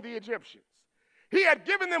on the Egyptians. He had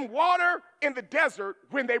given them water in the desert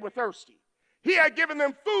when they were thirsty. He had given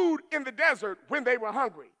them food in the desert when they were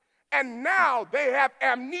hungry. And now they have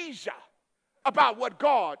amnesia about what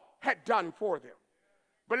God had done for them.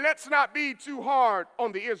 But let's not be too hard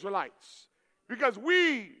on the Israelites, because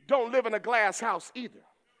we don't live in a glass house either.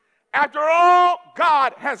 After all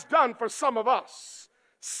God has done for some of us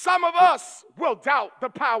will doubt the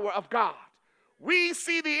power of God. We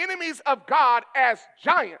see the enemies of God as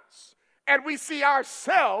giants, and we see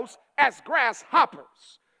ourselves as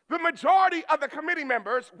grasshoppers. The majority of the committee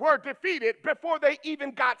members were defeated before they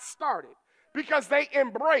even got started because they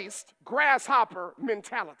embraced grasshopper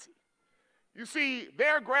mentality. You see,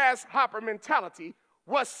 their grasshopper mentality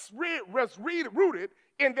was rooted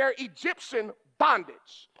in their Egyptian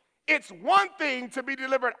bondage. It's one thing to be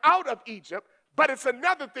delivered out of Egypt, but it's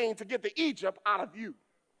another thing to get the Egypt out of you.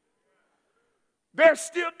 They're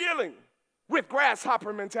still dealing with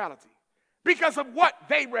grasshopper mentality because of what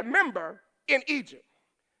they remember in Egypt.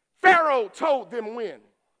 Pharaoh told them when.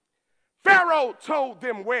 Pharaoh told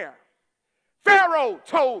them where. Pharaoh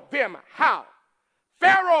told them how.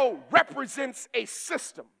 Pharaoh represents a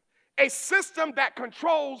system that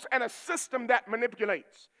controls and a system that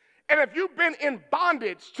manipulates. And if you've been in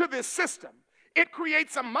bondage to this system, it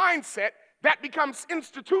creates a mindset that becomes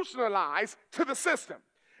institutionalized to the system.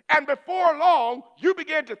 And before long, you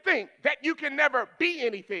begin to think that you can never be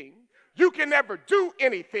anything, you can never do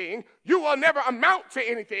anything, you will never amount to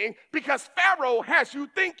anything because Pharaoh has you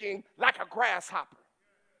thinking like a grasshopper.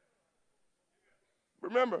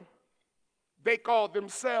 Remember, they called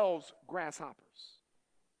themselves grasshoppers.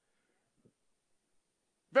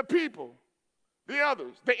 The people, the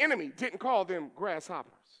others, the enemy didn't call them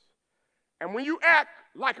grasshoppers. And when you act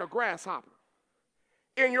like a grasshopper,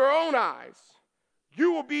 in your own eyes,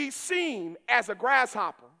 you will be seen as a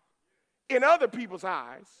grasshopper in other people's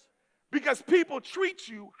eyes because people treat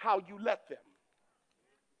you how you let them.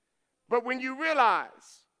 But when you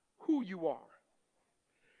realize who you are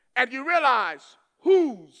and you realize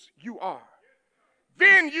whose you are,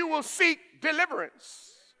 then you will seek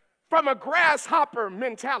deliverance from a grasshopper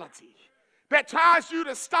mentality that ties you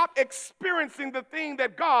to stop experiencing the thing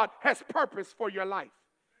that God has purposed for your life.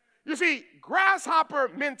 You see,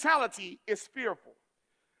 grasshopper mentality is fearful.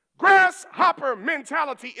 Grasshopper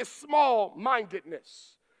mentality is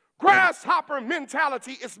small-mindedness. Grasshopper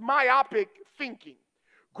mentality is myopic thinking.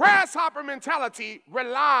 Grasshopper mentality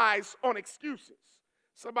relies on excuses.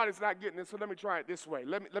 Somebody's not getting this, so let me try it this way.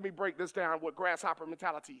 Let me break this down, what grasshopper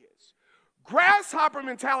mentality is. Grasshopper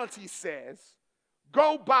mentality says,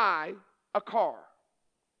 go buy a car.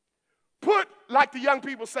 Put, like the young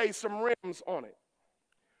people say, some rims on it.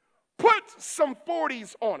 Put some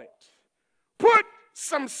 40s on it. Put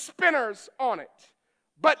some spinners on it.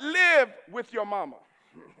 But live with your mama.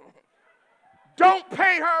 Don't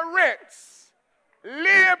pay her rents.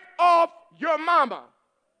 Live off your mama.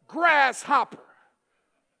 Grasshopper.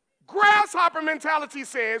 Grasshopper mentality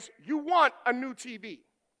says you want a new TV.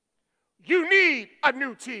 You need a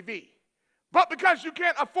new TV. But because you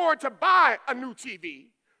can't afford to buy a new TV,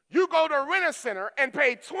 you go to Rent-A-Center and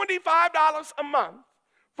pay $25 a month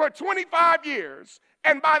for 25 years,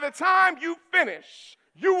 and by the time you finish,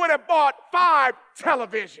 you would have bought 5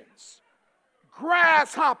 televisions.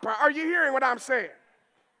 Grasshopper, are you hearing what I'm saying?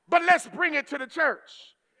 But let's bring it to the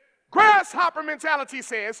church. Grasshopper mentality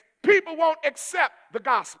says people won't accept the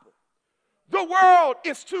gospel. The world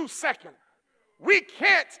is too secular. We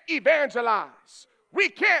can't evangelize. We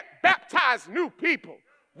can't baptize new people.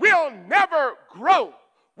 We'll never grow.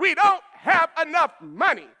 We don't have enough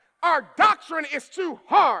money. Our doctrine is too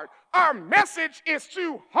hard. Our message is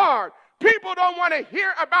too hard. People don't want to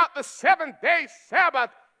hear about the 7-day Sabbath.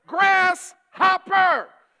 Grasshopper.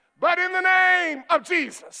 But in the name of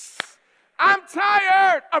Jesus, I'm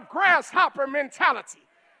tired of grasshopper mentality.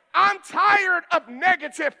 I'm tired of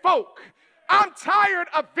negative folk. I'm tired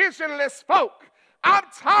of visionless folk. I'm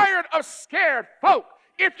tired of scared folk.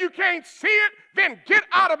 If you can't see it, then get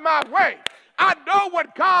out of my way. I know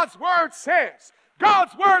what God's word says.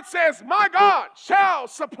 God's word says, my God shall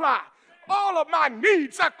supply all of my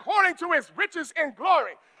needs according to his riches and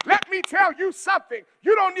glory. Let me tell you something.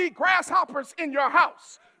 You don't need grasshoppers in your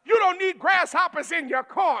house. You don't need grasshoppers in your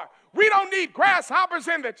car. We don't need grasshoppers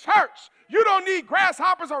in the church. You don't need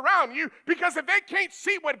grasshoppers around you, because if they can't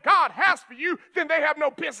see what God has for you, then they have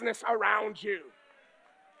no business around you.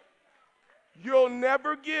 You'll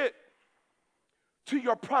never get to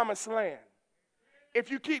your promised land if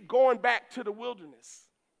you keep going back to the wilderness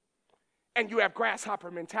and you have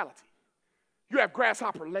grasshopper mentality. You have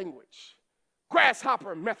grasshopper language,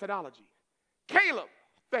 grasshopper methodology. Caleb,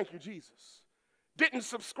 thank you, Jesus, didn't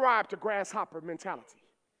subscribe to grasshopper mentality.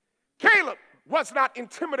 Caleb was not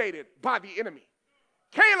intimidated by the enemy.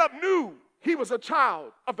 Caleb knew he was a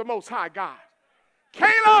child of the Most High God.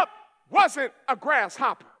 Caleb wasn't a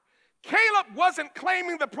grasshopper. Caleb wasn't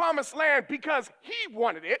claiming the promised land because he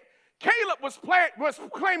wanted it. Caleb was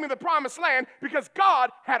claiming the promised land because God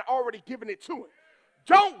had already given it to him.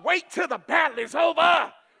 Don't wait till the battle is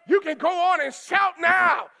over. You can go on and shout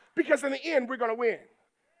now, because in the end, we're going to win.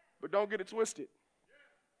 But don't get it twisted.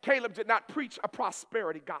 Caleb did not preach a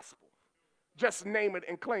prosperity gospel. just name it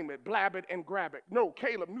and claim it, blab it and grab it. No,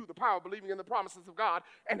 Caleb knew the power of believing in the promises of God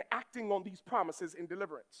and acting on these promises in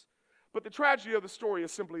deliverance. But the tragedy of the story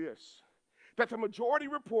is simply this, that the majority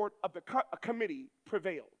report of the committee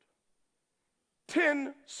prevailed.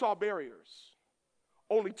 10 saw barriers,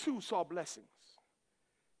 only 2 saw blessings.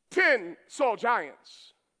 10 saw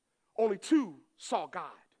giants, only 2 saw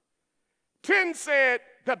God. 10 said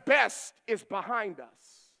the best is behind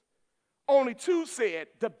us, only 2 said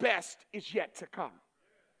the best is yet to come.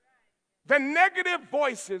 The negative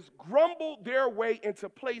voices grumbled their way into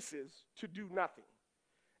places to do nothing.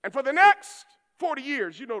 And for the next 40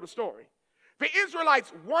 years, you know the story, the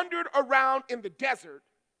Israelites wandered around in the desert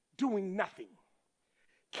doing nothing.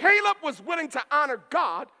 Caleb was willing to honor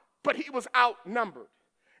God, but he was outnumbered.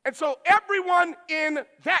 And so everyone in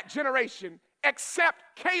that generation, except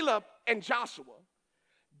Caleb and Joshua,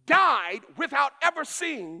 died without ever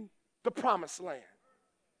seeing the promised land.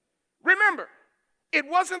 Remember, it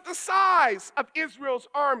wasn't the size of Israel's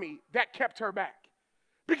army that kept her back.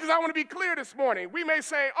 Because I want to be clear this morning. We may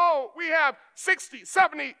say, oh, we have 60,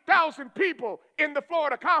 70,000 people in the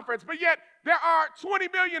Florida conference, but yet there are 20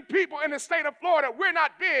 million people in the state of Florida. We're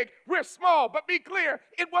not big, we're small. But be clear,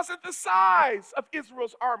 it wasn't the size of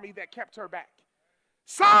Israel's army that kept her back.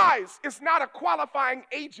 Size is not a qualifying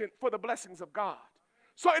agent for the blessings of God.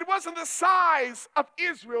 So it wasn't the size of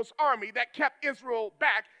Israel's army that kept Israel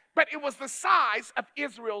back, but it was the size of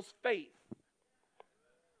Israel's faith.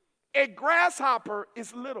 A grasshopper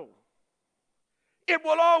is little. It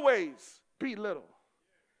will always be little.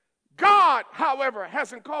 God, however,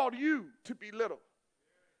 hasn't called you to be little.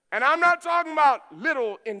 And I'm not talking about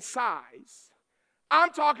little in size.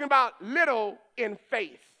 I'm talking about little in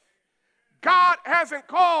faith. God hasn't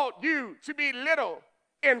called you to be little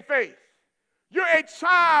in faith. You're a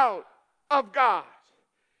child of God,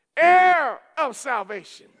 heir of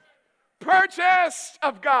salvation, purchased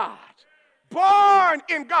of God, born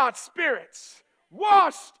in God's Spirit,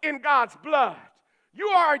 washed in God's blood. You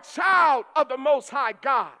are a child of the Most High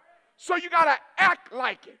God. So you got to act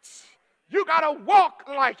like it. You got to walk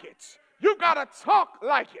like it. You got to talk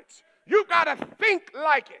like it. You got to think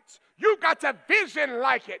like it. You got to vision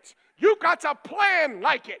like it. You got to plan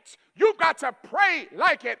like it. You got to pray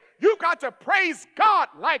like it. You got to praise God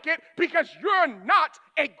like it, because you're not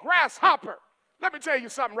a grasshopper. Let me tell you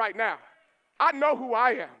something right now. I know who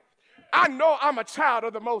I am. I know I'm a child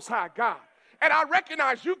of the Most High God. And I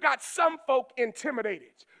recognize you got some folk intimidated.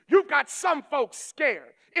 You got some folks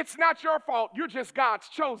scared. It's not your fault. You're just God's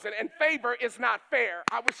chosen. And favor is not fair.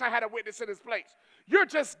 I wish I had a witness in this place. You're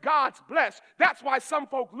just God's blessed. That's why some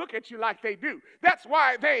folk look at you like they do. That's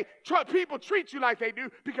why people treat you like they do,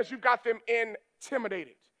 because you got them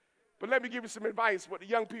intimidated. But let me give you some advice, what the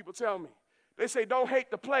young people tell me. They say, don't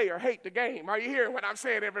hate the player, hate the game. Are you hearing what I'm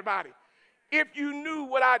saying, everybody? If you knew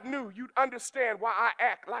what I knew, you'd understand why I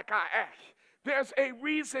act like I act. There's a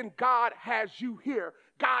reason God has you here.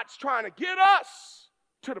 God's trying to get us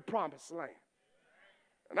to the promised land.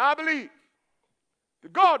 And I believe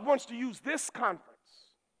that God wants to use this conference,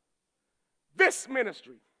 this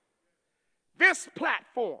ministry, this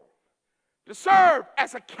platform to serve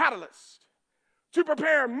as a catalyst to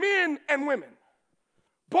prepare men and women,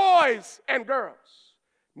 boys and girls,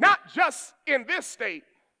 not just in this state,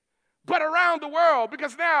 but around the world,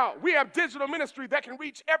 because now we have digital ministry that can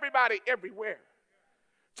reach everybody everywhere,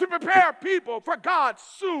 to prepare people for God's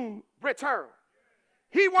soon return.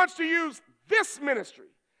 He wants to use this ministry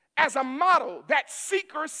as a model that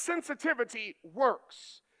seeker sensitivity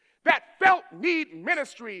works, that felt need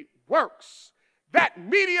ministry works, that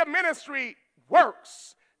media ministry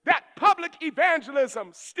works, that public evangelism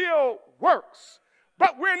still works.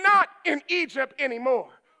 But we're not in Egypt anymore.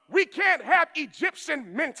 We can't have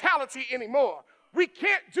Egyptian mentality anymore. We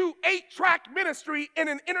can't do 8-track ministry in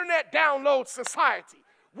an internet download society.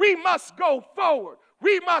 We must go forward.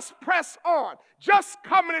 We must press on. Just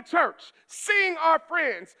coming to church, seeing our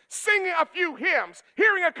friends, singing a few hymns,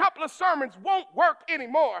 hearing a couple of sermons won't work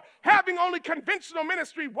anymore. Having only conventional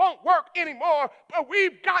ministry won't work anymore, but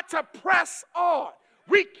we've got to press on.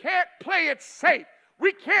 We can't play it safe.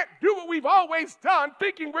 We can't do what we've always done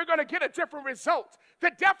thinking we're going to get a different result.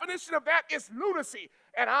 The definition of that is lunacy.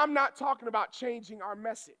 And I'm not talking about changing our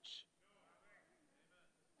message.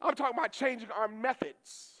 I'm talking about changing our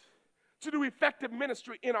methods to do effective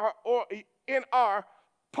ministry in our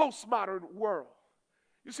postmodern world.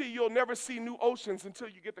 You see, you'll never see new oceans until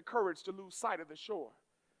you get the courage to lose sight of the shore.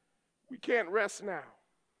 We can't rest now.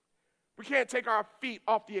 We can't take our feet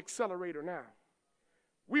off the accelerator now.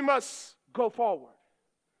 We must go forward.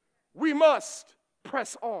 We must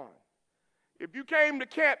press on. If you came to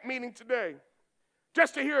camp meeting today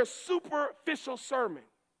just to hear a superficial sermon,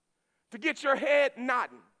 to get your head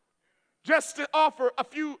nodding, just to offer a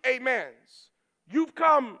few amens. You've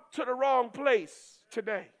come to the wrong place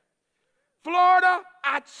today. Florida,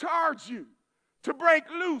 I charge you to break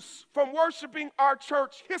loose from worshiping our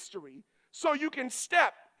church history so you can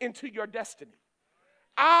step into your destiny.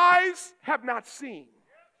 Eyes have not seen,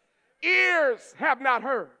 ears have not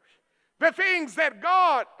heard the things that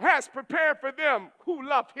God has prepared for them who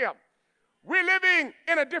love him. We're living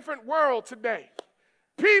in a different world today.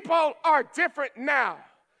 People are different now.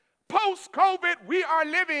 Post-COVID, we are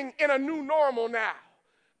living in a new normal now.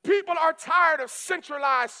 People are tired of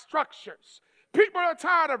centralized structures. People are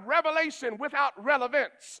tired of revelation without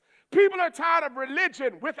relevance. People are tired of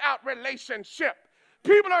religion without relationship.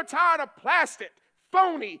 People are tired of plastic,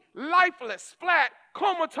 phony, lifeless, flat,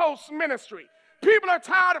 comatose ministry. People are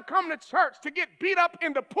tired of coming to church to get beat up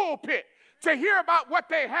in the pulpit, to hear about what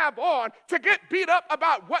they have on, to get beat up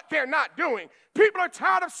about what they're not doing. People are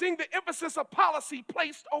tired of seeing the emphasis of policy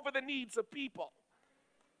placed over the needs of people.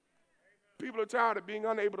 People are tired of being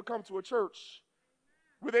unable to come to a church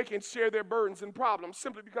where they can share their burdens and problems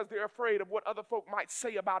simply because they're afraid of what other folk might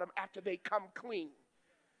say about them after they come clean.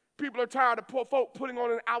 People are tired of poor folk putting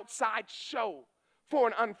on an outside show for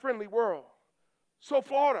an unfriendly world. So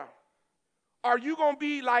Florida, are you going to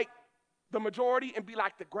be like the majority and be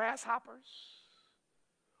like the grasshoppers?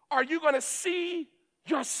 Are you going to see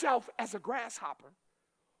yourself as a grasshopper?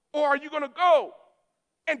 Or are you going to go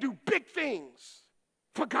and do big things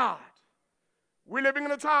for God? We're living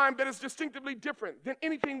in a time that is distinctively different than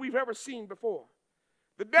anything we've ever seen before.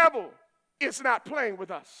 The devil is not playing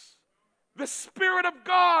with us. The Spirit of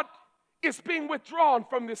God is being withdrawn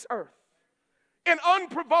from this earth. An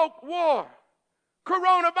unprovoked war,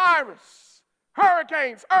 coronavirus,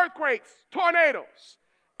 hurricanes, earthquakes, tornadoes.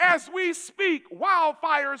 As we speak,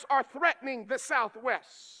 wildfires are threatening the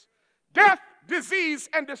Southwest. Death, disease,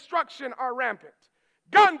 and destruction are rampant.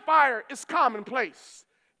 Gunfire is commonplace.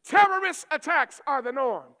 Terrorist attacks are the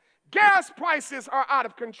norm. Gas prices are out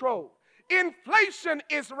of control. Inflation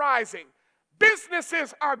is rising.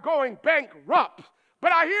 Businesses are going bankrupt.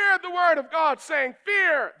 But I hear the word of God saying,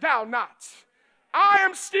 fear thou not. I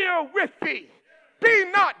am still with thee. Be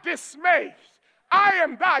not dismayed. I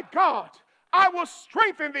am thy God. I will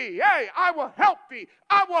strengthen thee. Yea, I will help thee.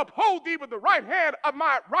 I will uphold thee with the right hand of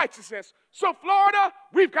my righteousness. So Florida,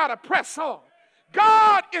 we've got to press on.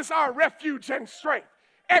 God is our refuge and strength,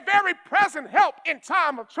 a very present help in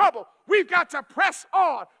time of trouble. We've got to press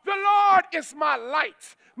on. The Lord is my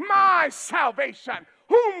light, my salvation.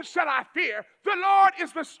 Whom shall I fear? The Lord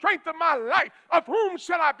is the strength of my life. Of whom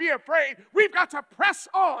shall I be afraid? We've got to press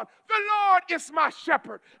on. The Lord is my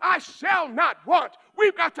shepherd. I shall not want.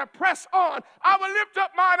 We've got to press on. I will lift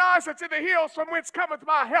up mine eyes unto the hills from whence cometh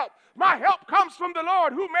my help. My help comes from the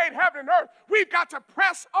Lord who made heaven and earth. We've got to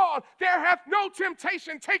press on. There hath no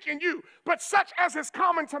temptation taken you, but such as is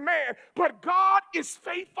common to man. But God is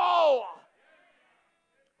faithful,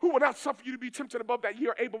 who will not suffer you to be tempted above that ye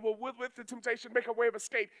are able, but with the temptation make a way of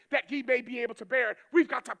escape, that ye may be able to bear it. We've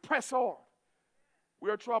got to press on. We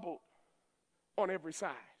are troubled on every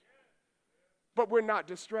side, but we're not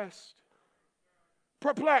distressed.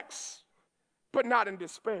 Perplexed, but not in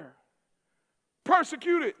despair.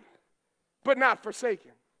 Persecuted, but not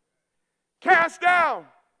forsaken. Cast down,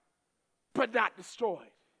 but not destroyed.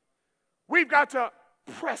 We've got to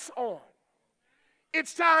press on.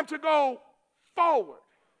 It's time to go forward,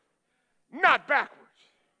 not backwards.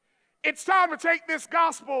 It's time to take this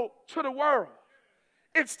gospel to the world.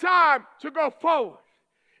 It's time to go forward.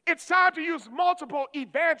 It's time to use multiple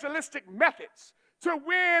evangelistic methods to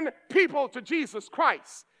win people to Jesus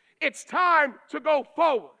Christ. It's time to go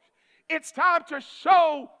forward. It's time to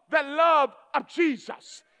show the love of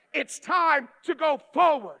Jesus. It's time to go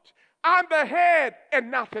forward. I'm the head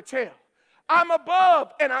and not the tail. I'm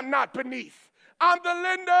above and I'm not beneath. I'm the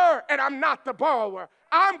lender and I'm not the borrower.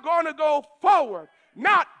 I'm going to go forward,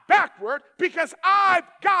 not backward, because I've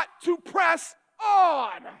got to press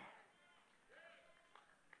on.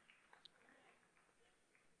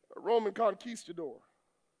 A Roman conquistador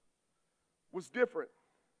was different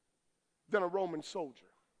than a Roman soldier.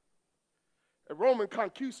 A Roman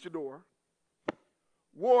conquistador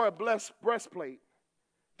wore a breastplate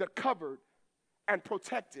that covered and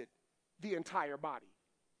protected the entire body.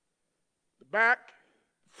 The back,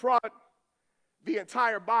 front, the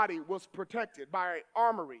entire body was protected by an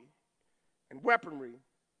armory and weaponry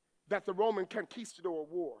that the Roman conquistador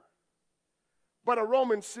wore. But a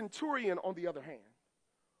Roman centurion, on the other hand,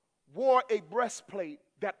 wore a breastplate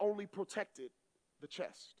that only protected the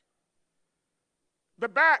chest. The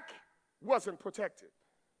back wasn't protected.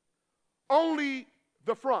 Only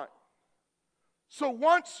the front. So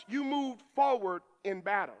once you moved forward in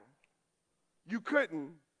battle, you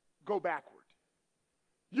couldn't go backward.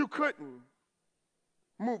 You couldn't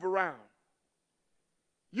move around.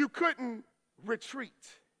 You couldn't retreat.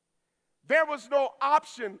 There was no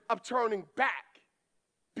option of turning back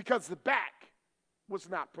because the back was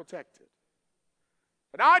not protected.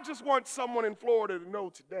 And I just want someone in Florida to know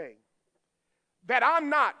today that I'm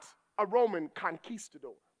not a Roman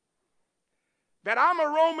conquistador, that I'm a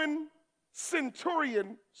Roman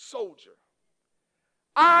centurion soldier.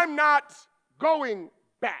 I'm not going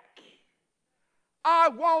back. I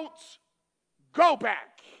won't go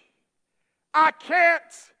back. I can't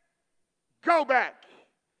go back.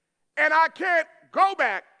 And I can't go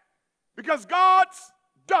back because God's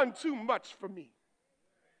done too much for me.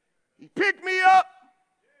 He picked me up,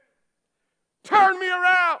 turned me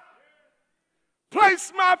around,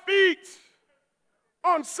 placed my feet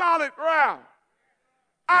on solid ground.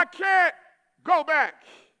 I can't go back,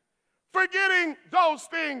 forgetting those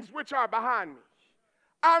things which are behind me.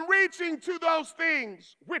 I'm reaching to those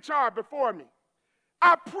things which are before me.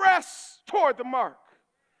 I press toward the mark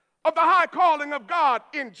of the high calling of God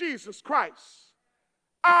in Jesus Christ.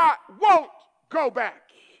 I won't go back.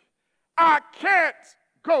 I can't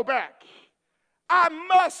go back. I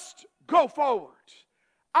must go forward.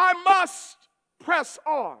 I must press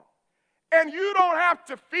on. And you don't have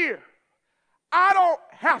to fear. I don't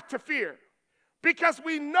have to fear because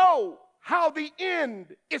we know how the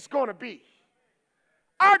end is going to be.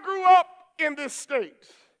 I grew up in this state.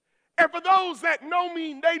 And for those that know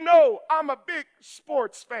me, they know I'm a big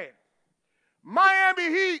sports fan. Miami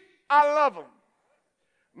Heat, I love them.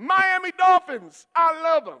 Miami Dolphins, I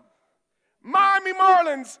love them. Miami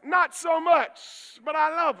Marlins, not so much, but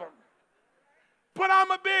I love them. But I'm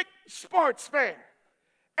a big sports fan.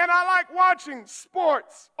 And I like watching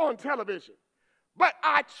sports on television. But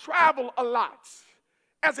I travel a lot.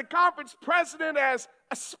 As a conference president, as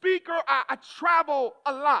a speaker, I travel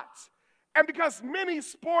a lot. And because many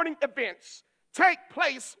sporting events take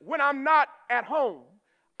place when I'm not at home,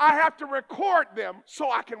 I have to record them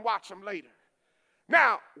so I can watch them later.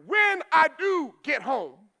 Now, when I do get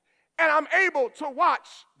home and I'm able to watch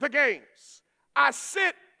the games, I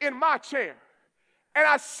sit in my chair. And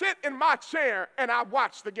I sit in my chair and I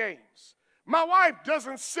watch the games. My wife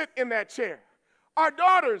doesn't sit in that chair. Our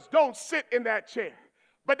daughters don't sit in that chair.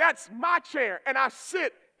 But that's my chair, and I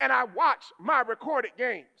sit and I watch my recorded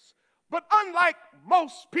games. But unlike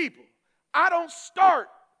most people, I don't start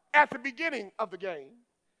at the beginning of the game,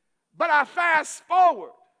 but I fast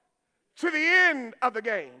forward to the end of the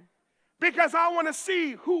game because I want to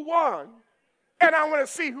see who won and I want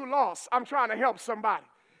to see who lost. I'm trying to help somebody.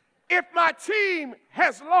 If my team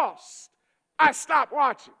has lost, I stop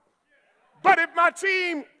watching. But if my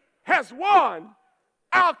team has won,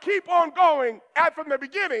 I'll keep on going from the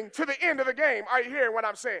beginning to the end of the game. Are you hearing what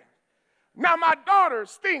I'm saying? Now, my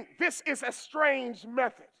daughters think this is a strange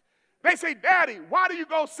method. They say, Daddy, why do you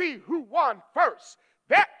go see who won first?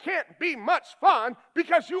 That can't be much fun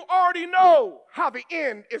because you already know how the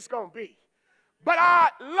end is going to be. But I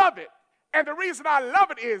love it. And the reason I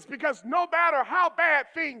love it is because no matter how bad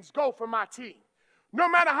things go for my team, no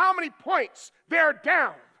matter how many points they're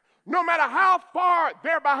down, no matter how far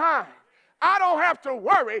they're behind, I don't have to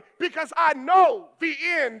worry because I know the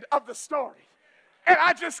end of the story. And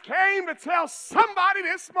I just came to tell somebody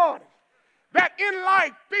this morning that in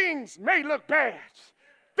life things may look bad,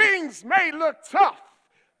 things may look tough,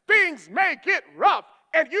 things may get rough,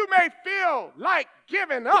 and you may feel like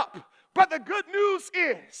giving up. But the good news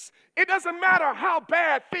is it doesn't matter how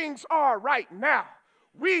bad things are right now.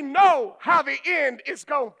 We know how the end is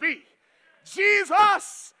going to be.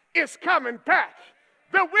 Jesus is coming back.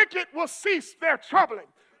 The wicked will cease their troubling.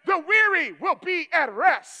 The weary will be at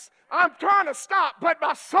rest. I'm trying to stop, but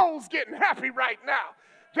my soul's getting happy right now.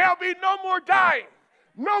 There'll be no more dying,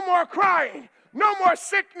 no more crying, no more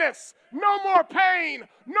sickness, no more pain,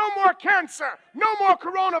 no more cancer, no more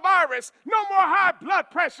coronavirus, no more high blood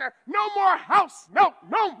pressure, no more house note,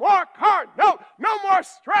 no more car note, no more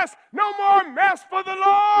stress, no more mess, for the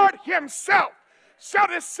Lord himself shall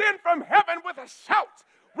descend from heaven with a shout,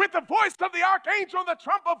 with the voice of the archangel and the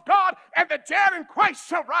trump of God, and the dead in Christ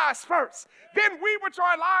shall rise first. Then we which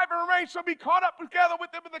are alive and remain shall be caught up together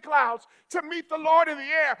with them in the clouds to meet the Lord in the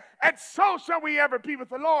air, and so shall we ever be with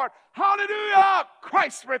the Lord. Hallelujah!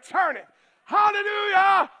 Christ returneth.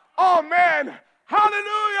 Hallelujah! Amen.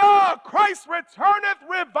 Hallelujah! Christ returneth.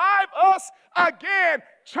 Revive us again.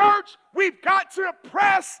 Church, we've got to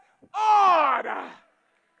press on.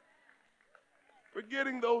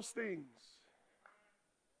 Forgetting those things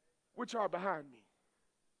which are behind me.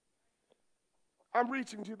 I'm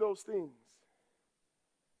reaching to those things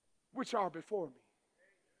which are before me.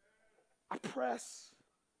 I press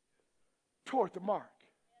toward the mark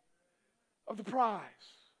of the prize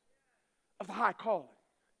of the high calling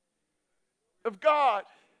of God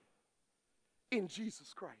in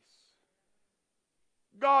Jesus Christ.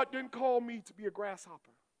 God didn't call me to be a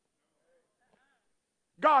grasshopper.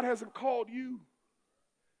 God hasn't called you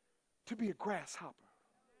to be a grasshopper.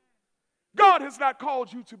 God has not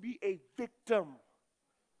called you to be a victim,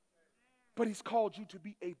 but he's called you to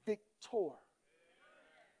be a victor.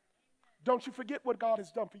 Don't you forget what God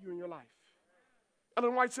has done for you in your life.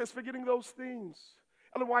 Ellen White says, forgetting those things.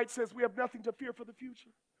 Ellen White says, we have nothing to fear for the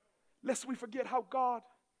future, lest we forget how God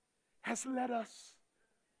has led us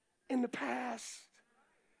in the past.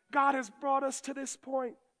 God has brought us to this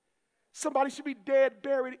point. Somebody should be dead,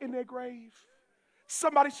 buried in their grave.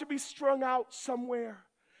 Somebody should be strung out somewhere.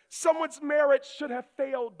 Someone's marriage should have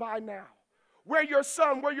failed by now. Where your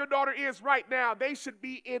son, where your daughter is right now, they should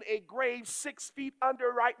be in a grave 6 feet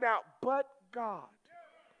under right now. But God.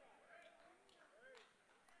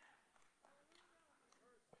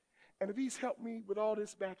 And if he's helped me with all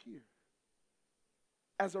this back here,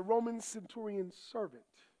 as a Roman centurion servant,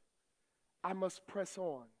 I must press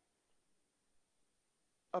on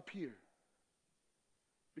up here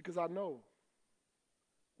because I know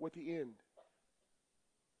what the end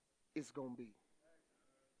is going to be.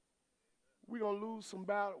 We're going to lose some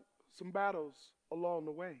battles along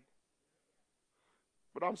the way.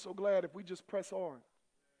 But I'm so glad if we just press on,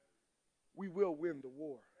 we will win the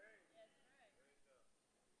war.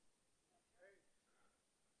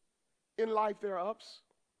 In life, there are ups.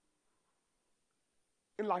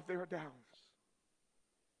 In life, there are downs.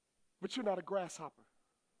 But you're not a grasshopper.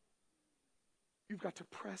 You've got to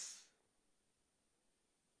press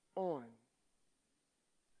on.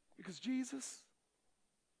 Because Jesus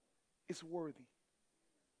is worthy.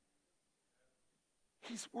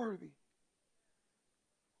 He's worthy.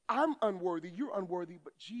 I'm unworthy, you're unworthy,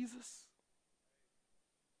 but Jesus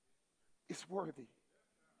is worthy.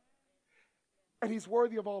 And he's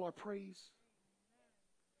worthy of all our praise.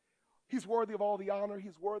 He's worthy of all the honor.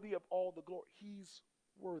 He's worthy of all the glory. He's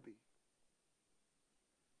worthy.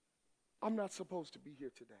 I'm not supposed to be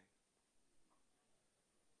here today.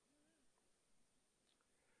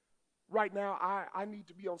 Right now, I need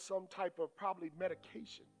to be on some type of probably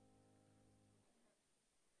medication.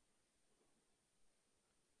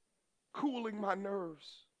 Cooling my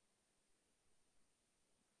nerves.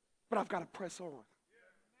 But I've got to press on.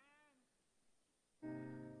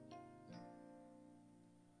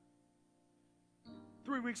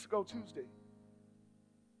 Three weeks ago, Tuesday,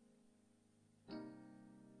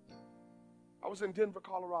 I was in Denver,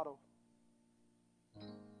 Colorado,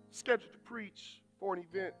 scheduled to preach for an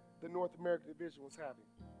event the North American Division was having.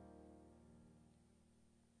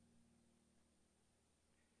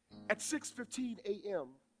 At 6:15 a.m.,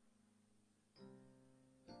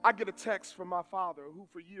 I get a text from my father, who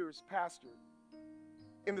for years pastored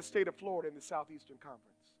in the state of Florida in the Southeastern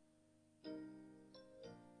Conference.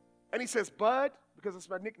 And he says, Bud, because it's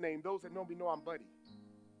my nickname, those that know me know I'm Buddy.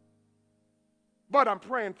 Bud, I'm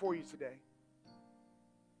praying for you today.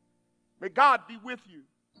 May God be with you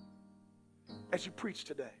as you preach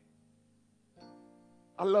today.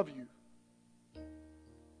 I love you,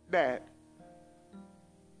 Dad.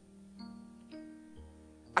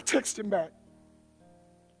 I text him back.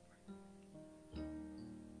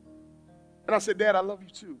 And I said, Dad, I love you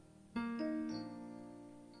too.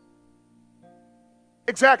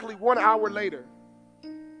 Exactly 1 hour later,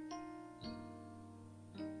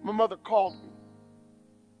 my mother called me,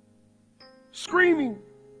 screaming,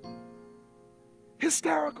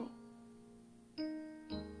 hysterical.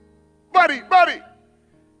 Buddy,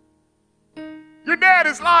 your dad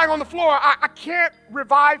is lying on the floor. I can't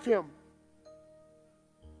revive him.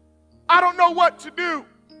 I don't know what to do.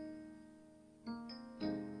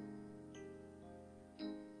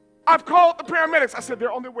 I've called the paramedics. I said,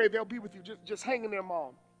 they're on their way. They'll be with you. Just hang in there,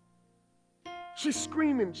 Mom. She's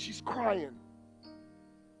screaming. She's crying.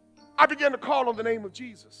 I began to call on the name of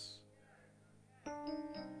Jesus.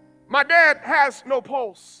 My dad has no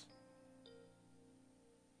pulse.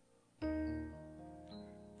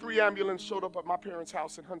 3 ambulances showed up at my parents'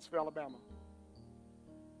 house in Huntsville, Alabama.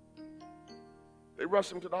 They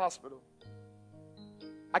rushed him to the hospital.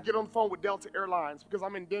 I get on the phone with Delta Airlines because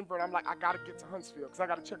I'm in Denver and I'm like, I got to get to Huntsville because I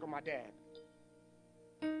got to check on my dad.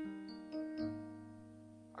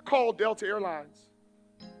 I called Delta Airlines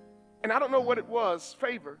and I don't know what it was,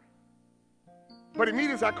 favor, but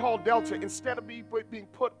immediately as I called Delta, instead of me being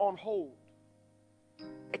put on hold,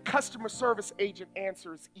 a customer service agent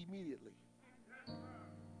answers immediately.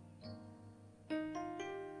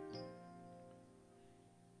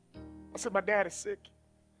 said, my dad is sick.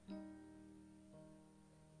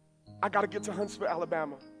 I got to get to Huntsville,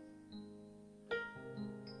 Alabama.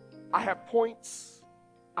 I have points.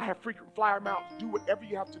 I have frequent flyer miles. Do whatever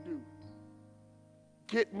you have to do.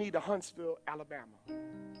 Get me to Huntsville, Alabama.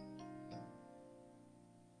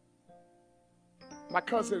 My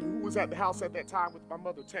cousin, who was at the house at that time with my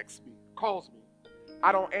mother, texts me, calls me.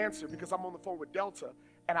 I don't answer because I'm on the phone with Delta,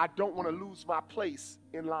 and I don't want to lose my place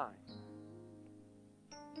in line.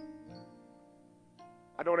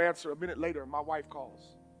 I don't answer. A minute later, my wife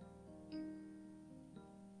calls.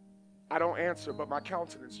 I don't answer, but my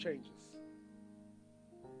countenance changes.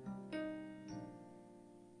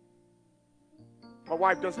 My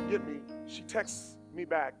wife doesn't get me. She texts me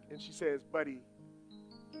back, and she says, buddy,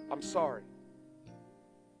 I'm sorry.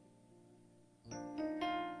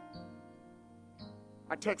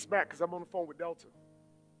 I text back because I'm on the phone with Delta.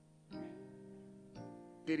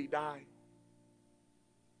 Did he die?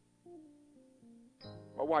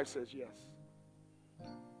 My wife says yes.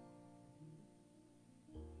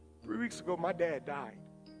 3 weeks ago, my dad died.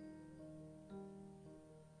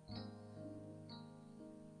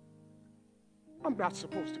 I'm not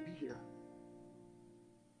supposed to be here.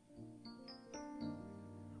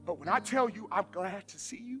 But when I tell you I'm glad to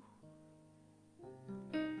see you,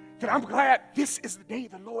 that I'm glad this is the day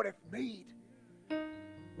the Lord hath made,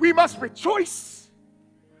 we must rejoice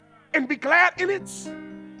and be glad in it.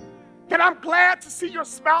 That I'm glad to see your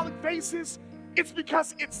smiling faces, it's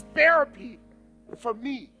because it's therapy for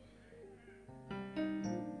me.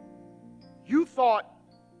 You thought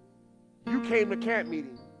you came to camp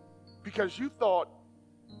meeting because you thought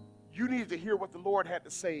you needed to hear what the Lord had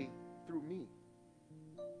to say through me.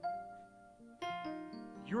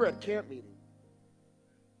 You're at camp meeting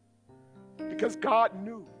because God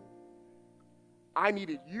knew I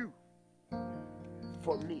needed you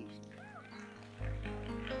for me.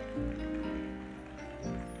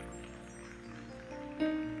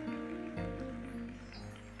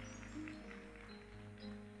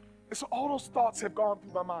 And so all those thoughts have gone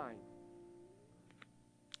through my mind.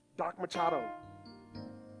 Doc Machado,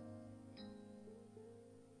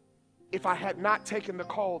 if I had not taken the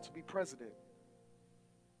call to be president,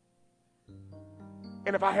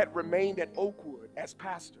 and if I had remained at Oakwood as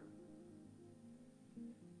pastor,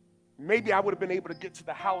 maybe I would have been able to get to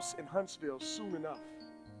the house in Huntsville soon enough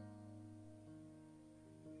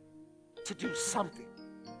to do something.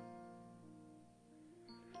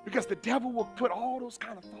 Because the devil will put all those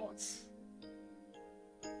kind of thoughts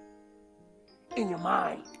in your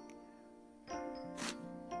mind.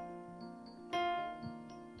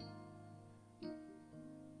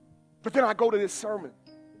 But then I go to this sermon.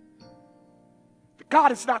 God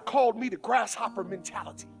has not called me to grasshopper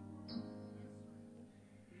mentality.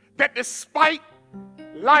 That despite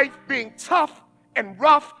life being tough and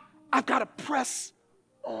rough, I've got to press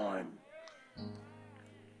on.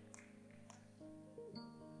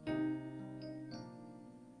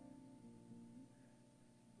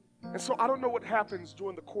 And so I don't know what happens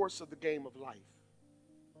during the course of the game of life.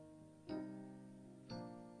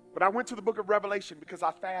 But I went to the book of Revelation because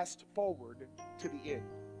I fast forward to the end.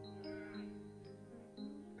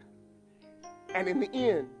 And in the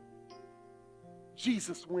end,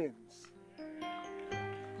 Jesus wins.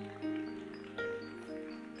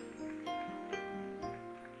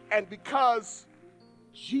 And because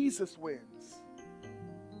Jesus wins,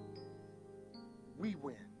 we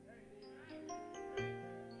win.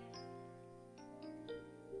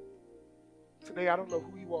 Today, I don't know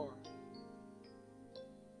who you are.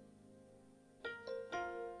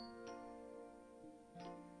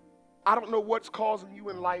 I don't know what's causing you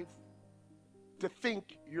in life to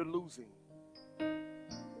think you're losing.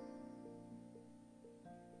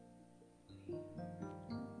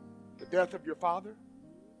 The death of your father,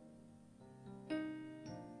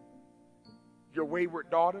 your wayward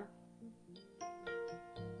daughter,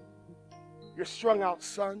 your strung out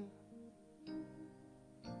son,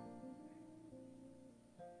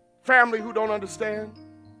 family who don't understand.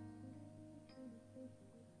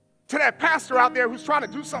 To that pastor out there who's trying to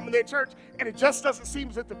do something in their church and it just doesn't seem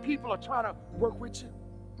as if the people are trying to work with you.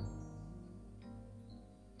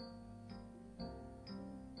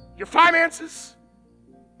 Your finances.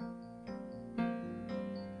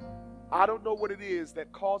 I don't know what it is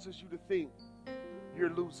that causes you to think you're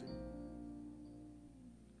losing.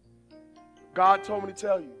 God told me to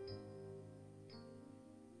tell you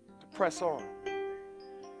to press on.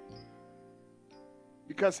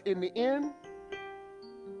 Because in the end,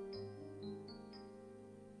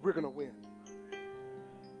 we're going to win.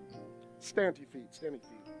 Stand to your feet. Stand to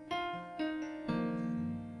your feet.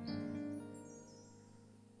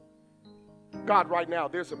 God, right now,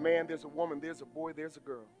 there's a man, there's a woman, there's a boy, there's a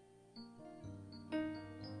girl.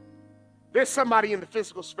 There's somebody in the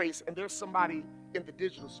physical space, and there's somebody in the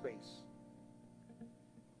digital space.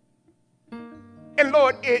 And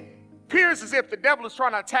Lord, it appears as if the devil is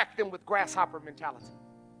trying to attack them with grasshopper mentality.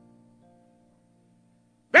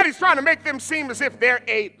 That he's trying to make them seem as if they're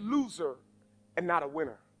a loser and not a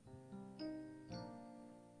winner.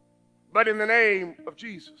 But in the name of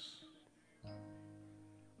Jesus,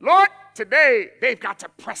 Lord, today they've got to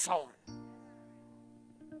press on.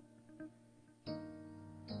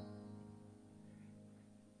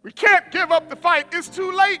 We can't give up the fight. It's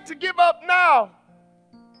too late to give up now.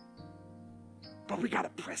 But we got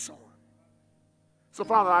to press on. So,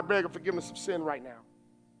 Father, I beg of forgiveness of sin right now.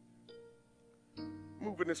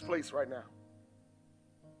 Move in this place right now.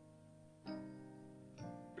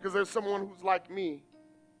 Because there's someone who's like me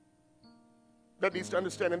that needs to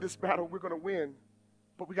understand in this battle we're going to win,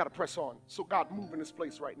 but we got to press on. So, God, move in this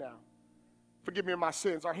place right now. Forgive me of my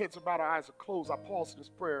sins. Our heads are bowed, our eyes are closed. I pause in this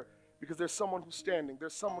prayer because there's someone who's standing.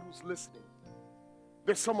 There's someone who's listening.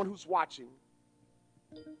 There's someone who's watching.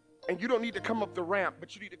 And you don't need to come up the ramp,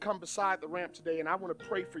 but you need to come beside the ramp today. And I want to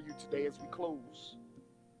pray for you today as we close.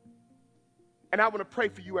 And I want to pray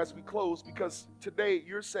for you as we close because today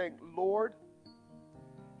you're saying, Lord,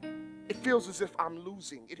 it feels as if I'm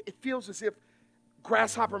losing. It feels as if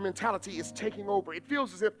grasshopper mentality is taking over. It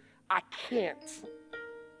feels as if I can't.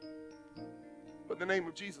 But in the name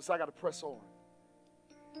of Jesus, I got to press on.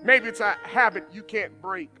 Maybe it's a habit you can't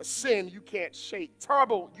break, a sin you can't shake,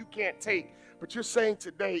 trouble you can't take. But you're saying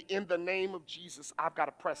today, in the name of Jesus, I've got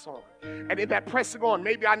to press on. And in that pressing on,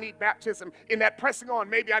 maybe I need baptism. In that pressing on,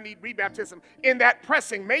 maybe I need rebaptism. In that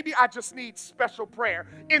pressing, maybe I just need special prayer.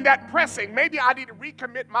 In that pressing, maybe I need to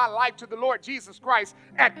recommit my life to the Lord Jesus Christ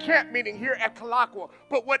at camp meeting here at Kalakwa.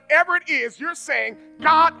 But whatever it is, you're saying,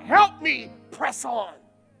 God, help me press on.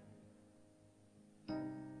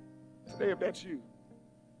 Today, if that's you,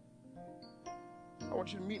 I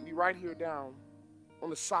want you to meet me right here down on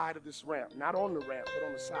the side of this ramp. Not on the ramp, but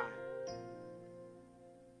on the side.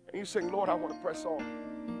 And you're saying, Lord, I want to press on.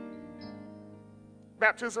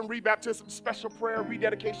 Baptism, rebaptism, special prayer,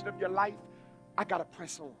 rededication of your life. I got to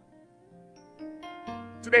press on.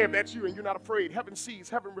 Today, if that's you and you're not afraid, heaven sees,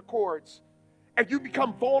 heaven records. And you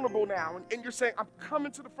become vulnerable now. And you're saying, I'm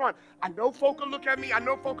coming to the front. I know folk will look at me. I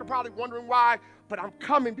know folk are probably wondering why. But I'm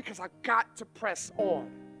coming because I got to press on.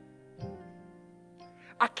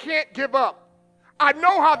 I can't give up. I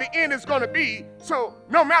know how the end is going to be, so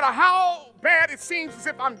no matter how bad it seems as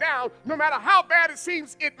if I'm down, no matter how bad it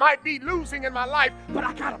seems it might be losing in my life, but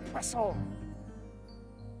I got to press on.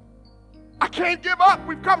 I can't give up.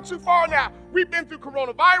 We've come too far now. We've been through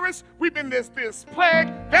coronavirus. We've been this plague,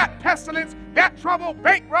 that pestilence, that trouble,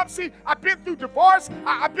 bankruptcy. I've been through divorce.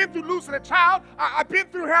 I've been through losing a child. I've been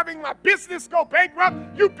through having my business go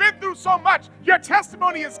bankrupt. You've been through so much. Your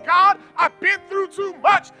testimony is, God, I've been through too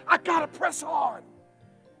much. I got to press on.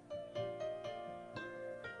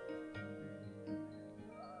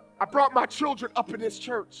 I brought my children up in this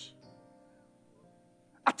church.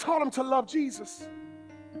 I taught them to love Jesus.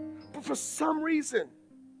 But for some reason,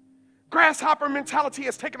 grasshopper mentality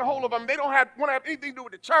has taken a hold of them. They don't want to have anything to do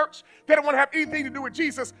with the church. They don't want to have anything to do with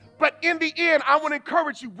Jesus. But in the end, I want to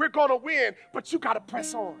encourage you, we're going to win, but you got to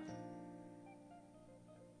press on.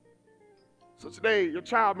 So today, your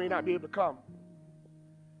child may not be able to come.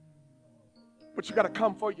 But you got to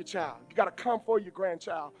come for your child. You got to come for your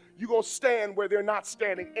grandchild. You're going to stand where they're not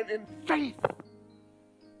standing. And in faith,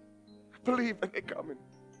 believe that they're coming.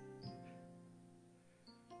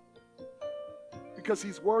 Because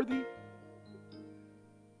he's worthy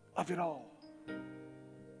of it all.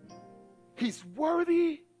 He's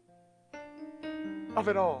worthy of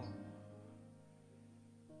it all.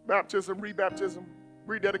 Baptism, rebaptism,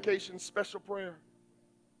 rededication, special prayer.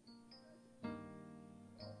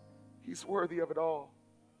 He's worthy of it all.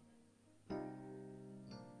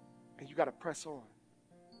 And you got to press on.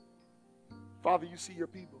 Father, you see your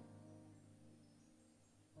people.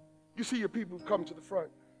 You see your people who've come to the front.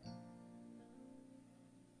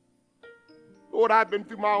 Lord, I've been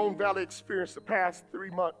through my own valley experience the past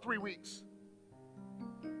 3 weeks.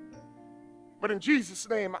 But in Jesus'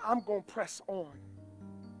 name, I'm going to press on.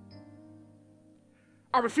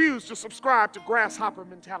 I refuse to subscribe to grasshopper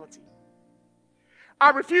mentality. I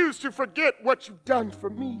refuse to forget what you've done for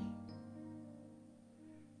me.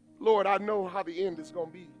 Lord, I know how the end is going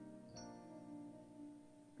to be.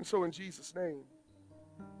 And so in Jesus' name,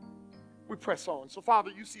 we press on. So Father,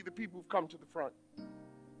 you see the people who've come to the front.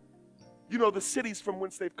 You know the cities from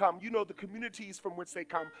whence they've come. You know the communities from which they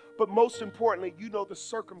come. But most importantly, you know the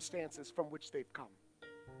circumstances from which they've come.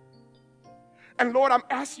 And Lord, I'm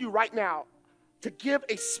asking you right now to give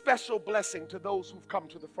a special blessing to those who've come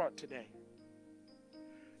to the front today.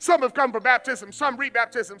 Some have come for baptism, some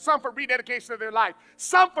rebaptism, some for rededication of their life,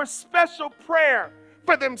 some for special prayer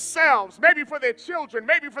for themselves, maybe for their children,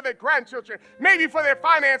 maybe for their grandchildren, maybe for their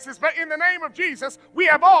finances. But in the name of Jesus, we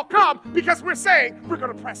have all come because we're saying we're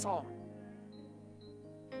going to press on.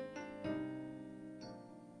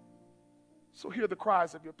 So hear the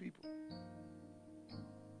cries of your people,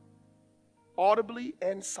 audibly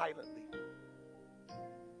and silently.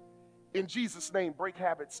 In Jesus' name, break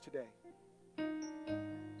habits today.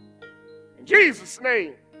 In Jesus'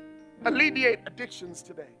 name, alleviate addictions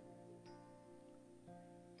today.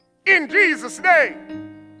 In Jesus'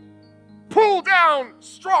 name, pull down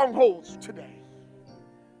strongholds today.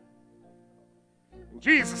 In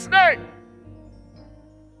Jesus' name,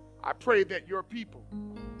 I pray that your people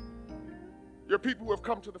who have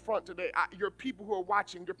come to the front today, your people who are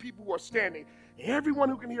watching, your people who are standing, everyone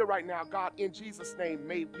who can hear right now, God, in Jesus' name,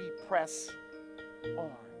 may we press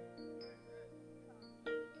on.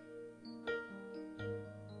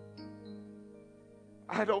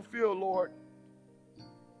 I don't feel, Lord,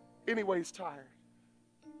 anyways tired.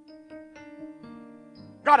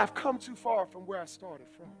 God, I've come too far from where I started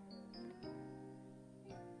from.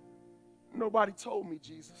 Nobody told me,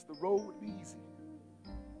 Jesus, the road would be easy.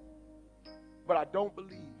 But I don't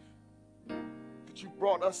believe that you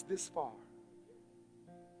brought us this far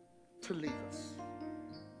to leave us.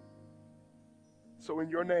 So in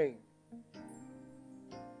your name,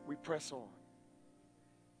 we press on.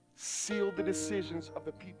 Seal the decisions of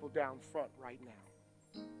the people down front right now.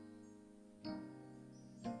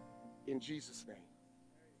 In Jesus' name.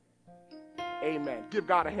 Amen. Give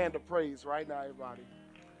God a hand of praise right now, everybody.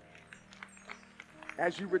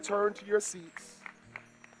 As you return to your seats,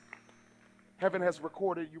 heaven has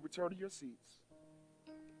recorded you return to your seats.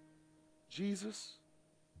 Jesus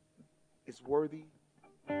is worthy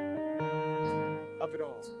of it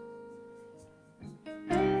all.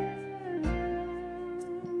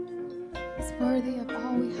 He's worthy of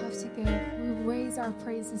all we have to give. We raise our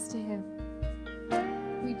praises to him.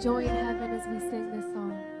 We join heaven as we sing this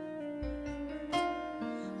song.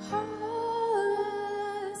 All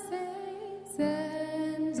the saints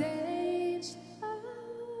and angels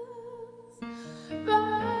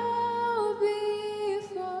bow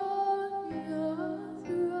before your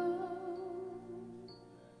throne.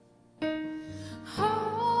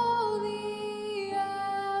 All the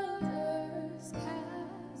elders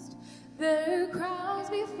cast their crowns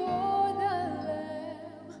before the Lamb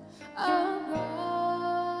of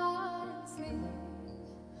God and sing,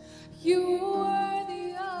 you worthy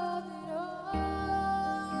of it all.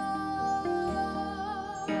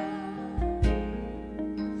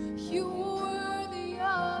 You worthy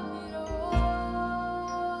of it all.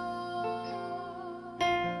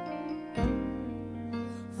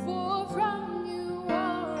 For from you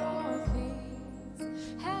are all things,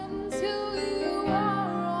 and to you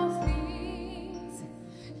are all things.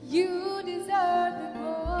 You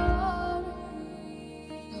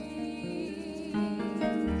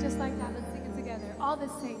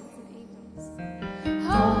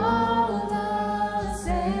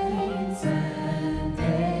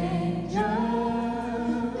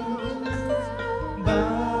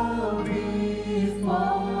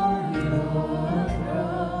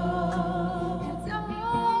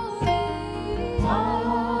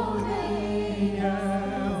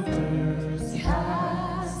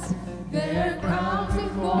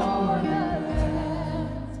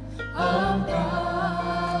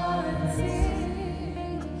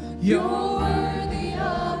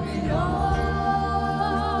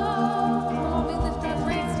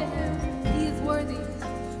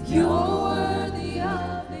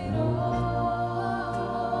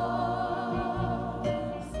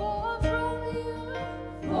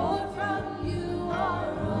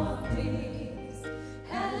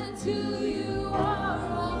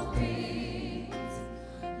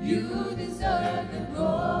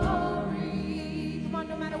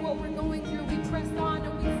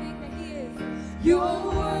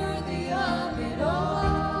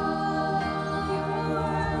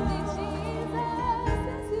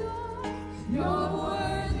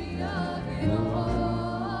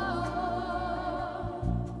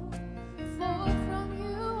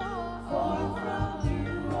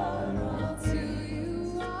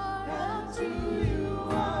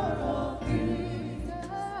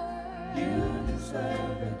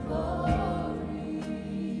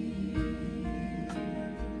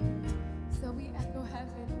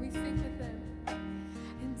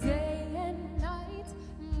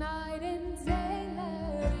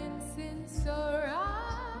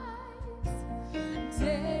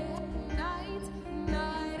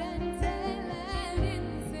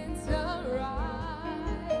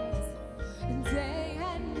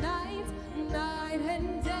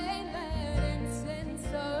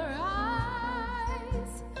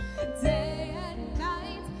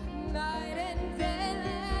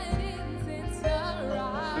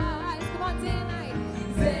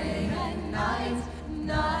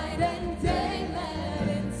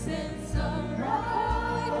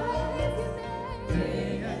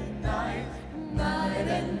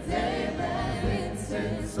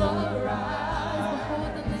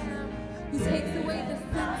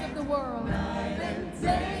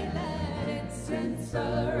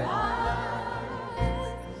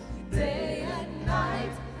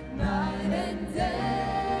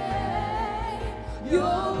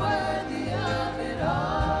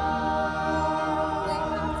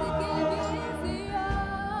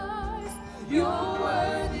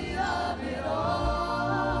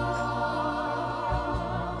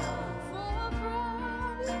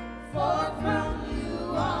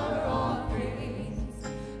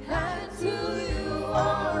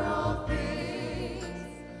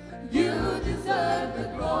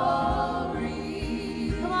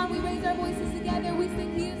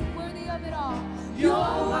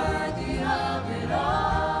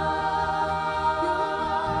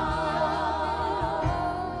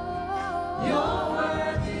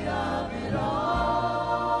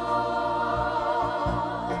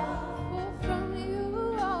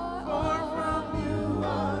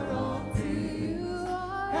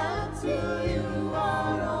to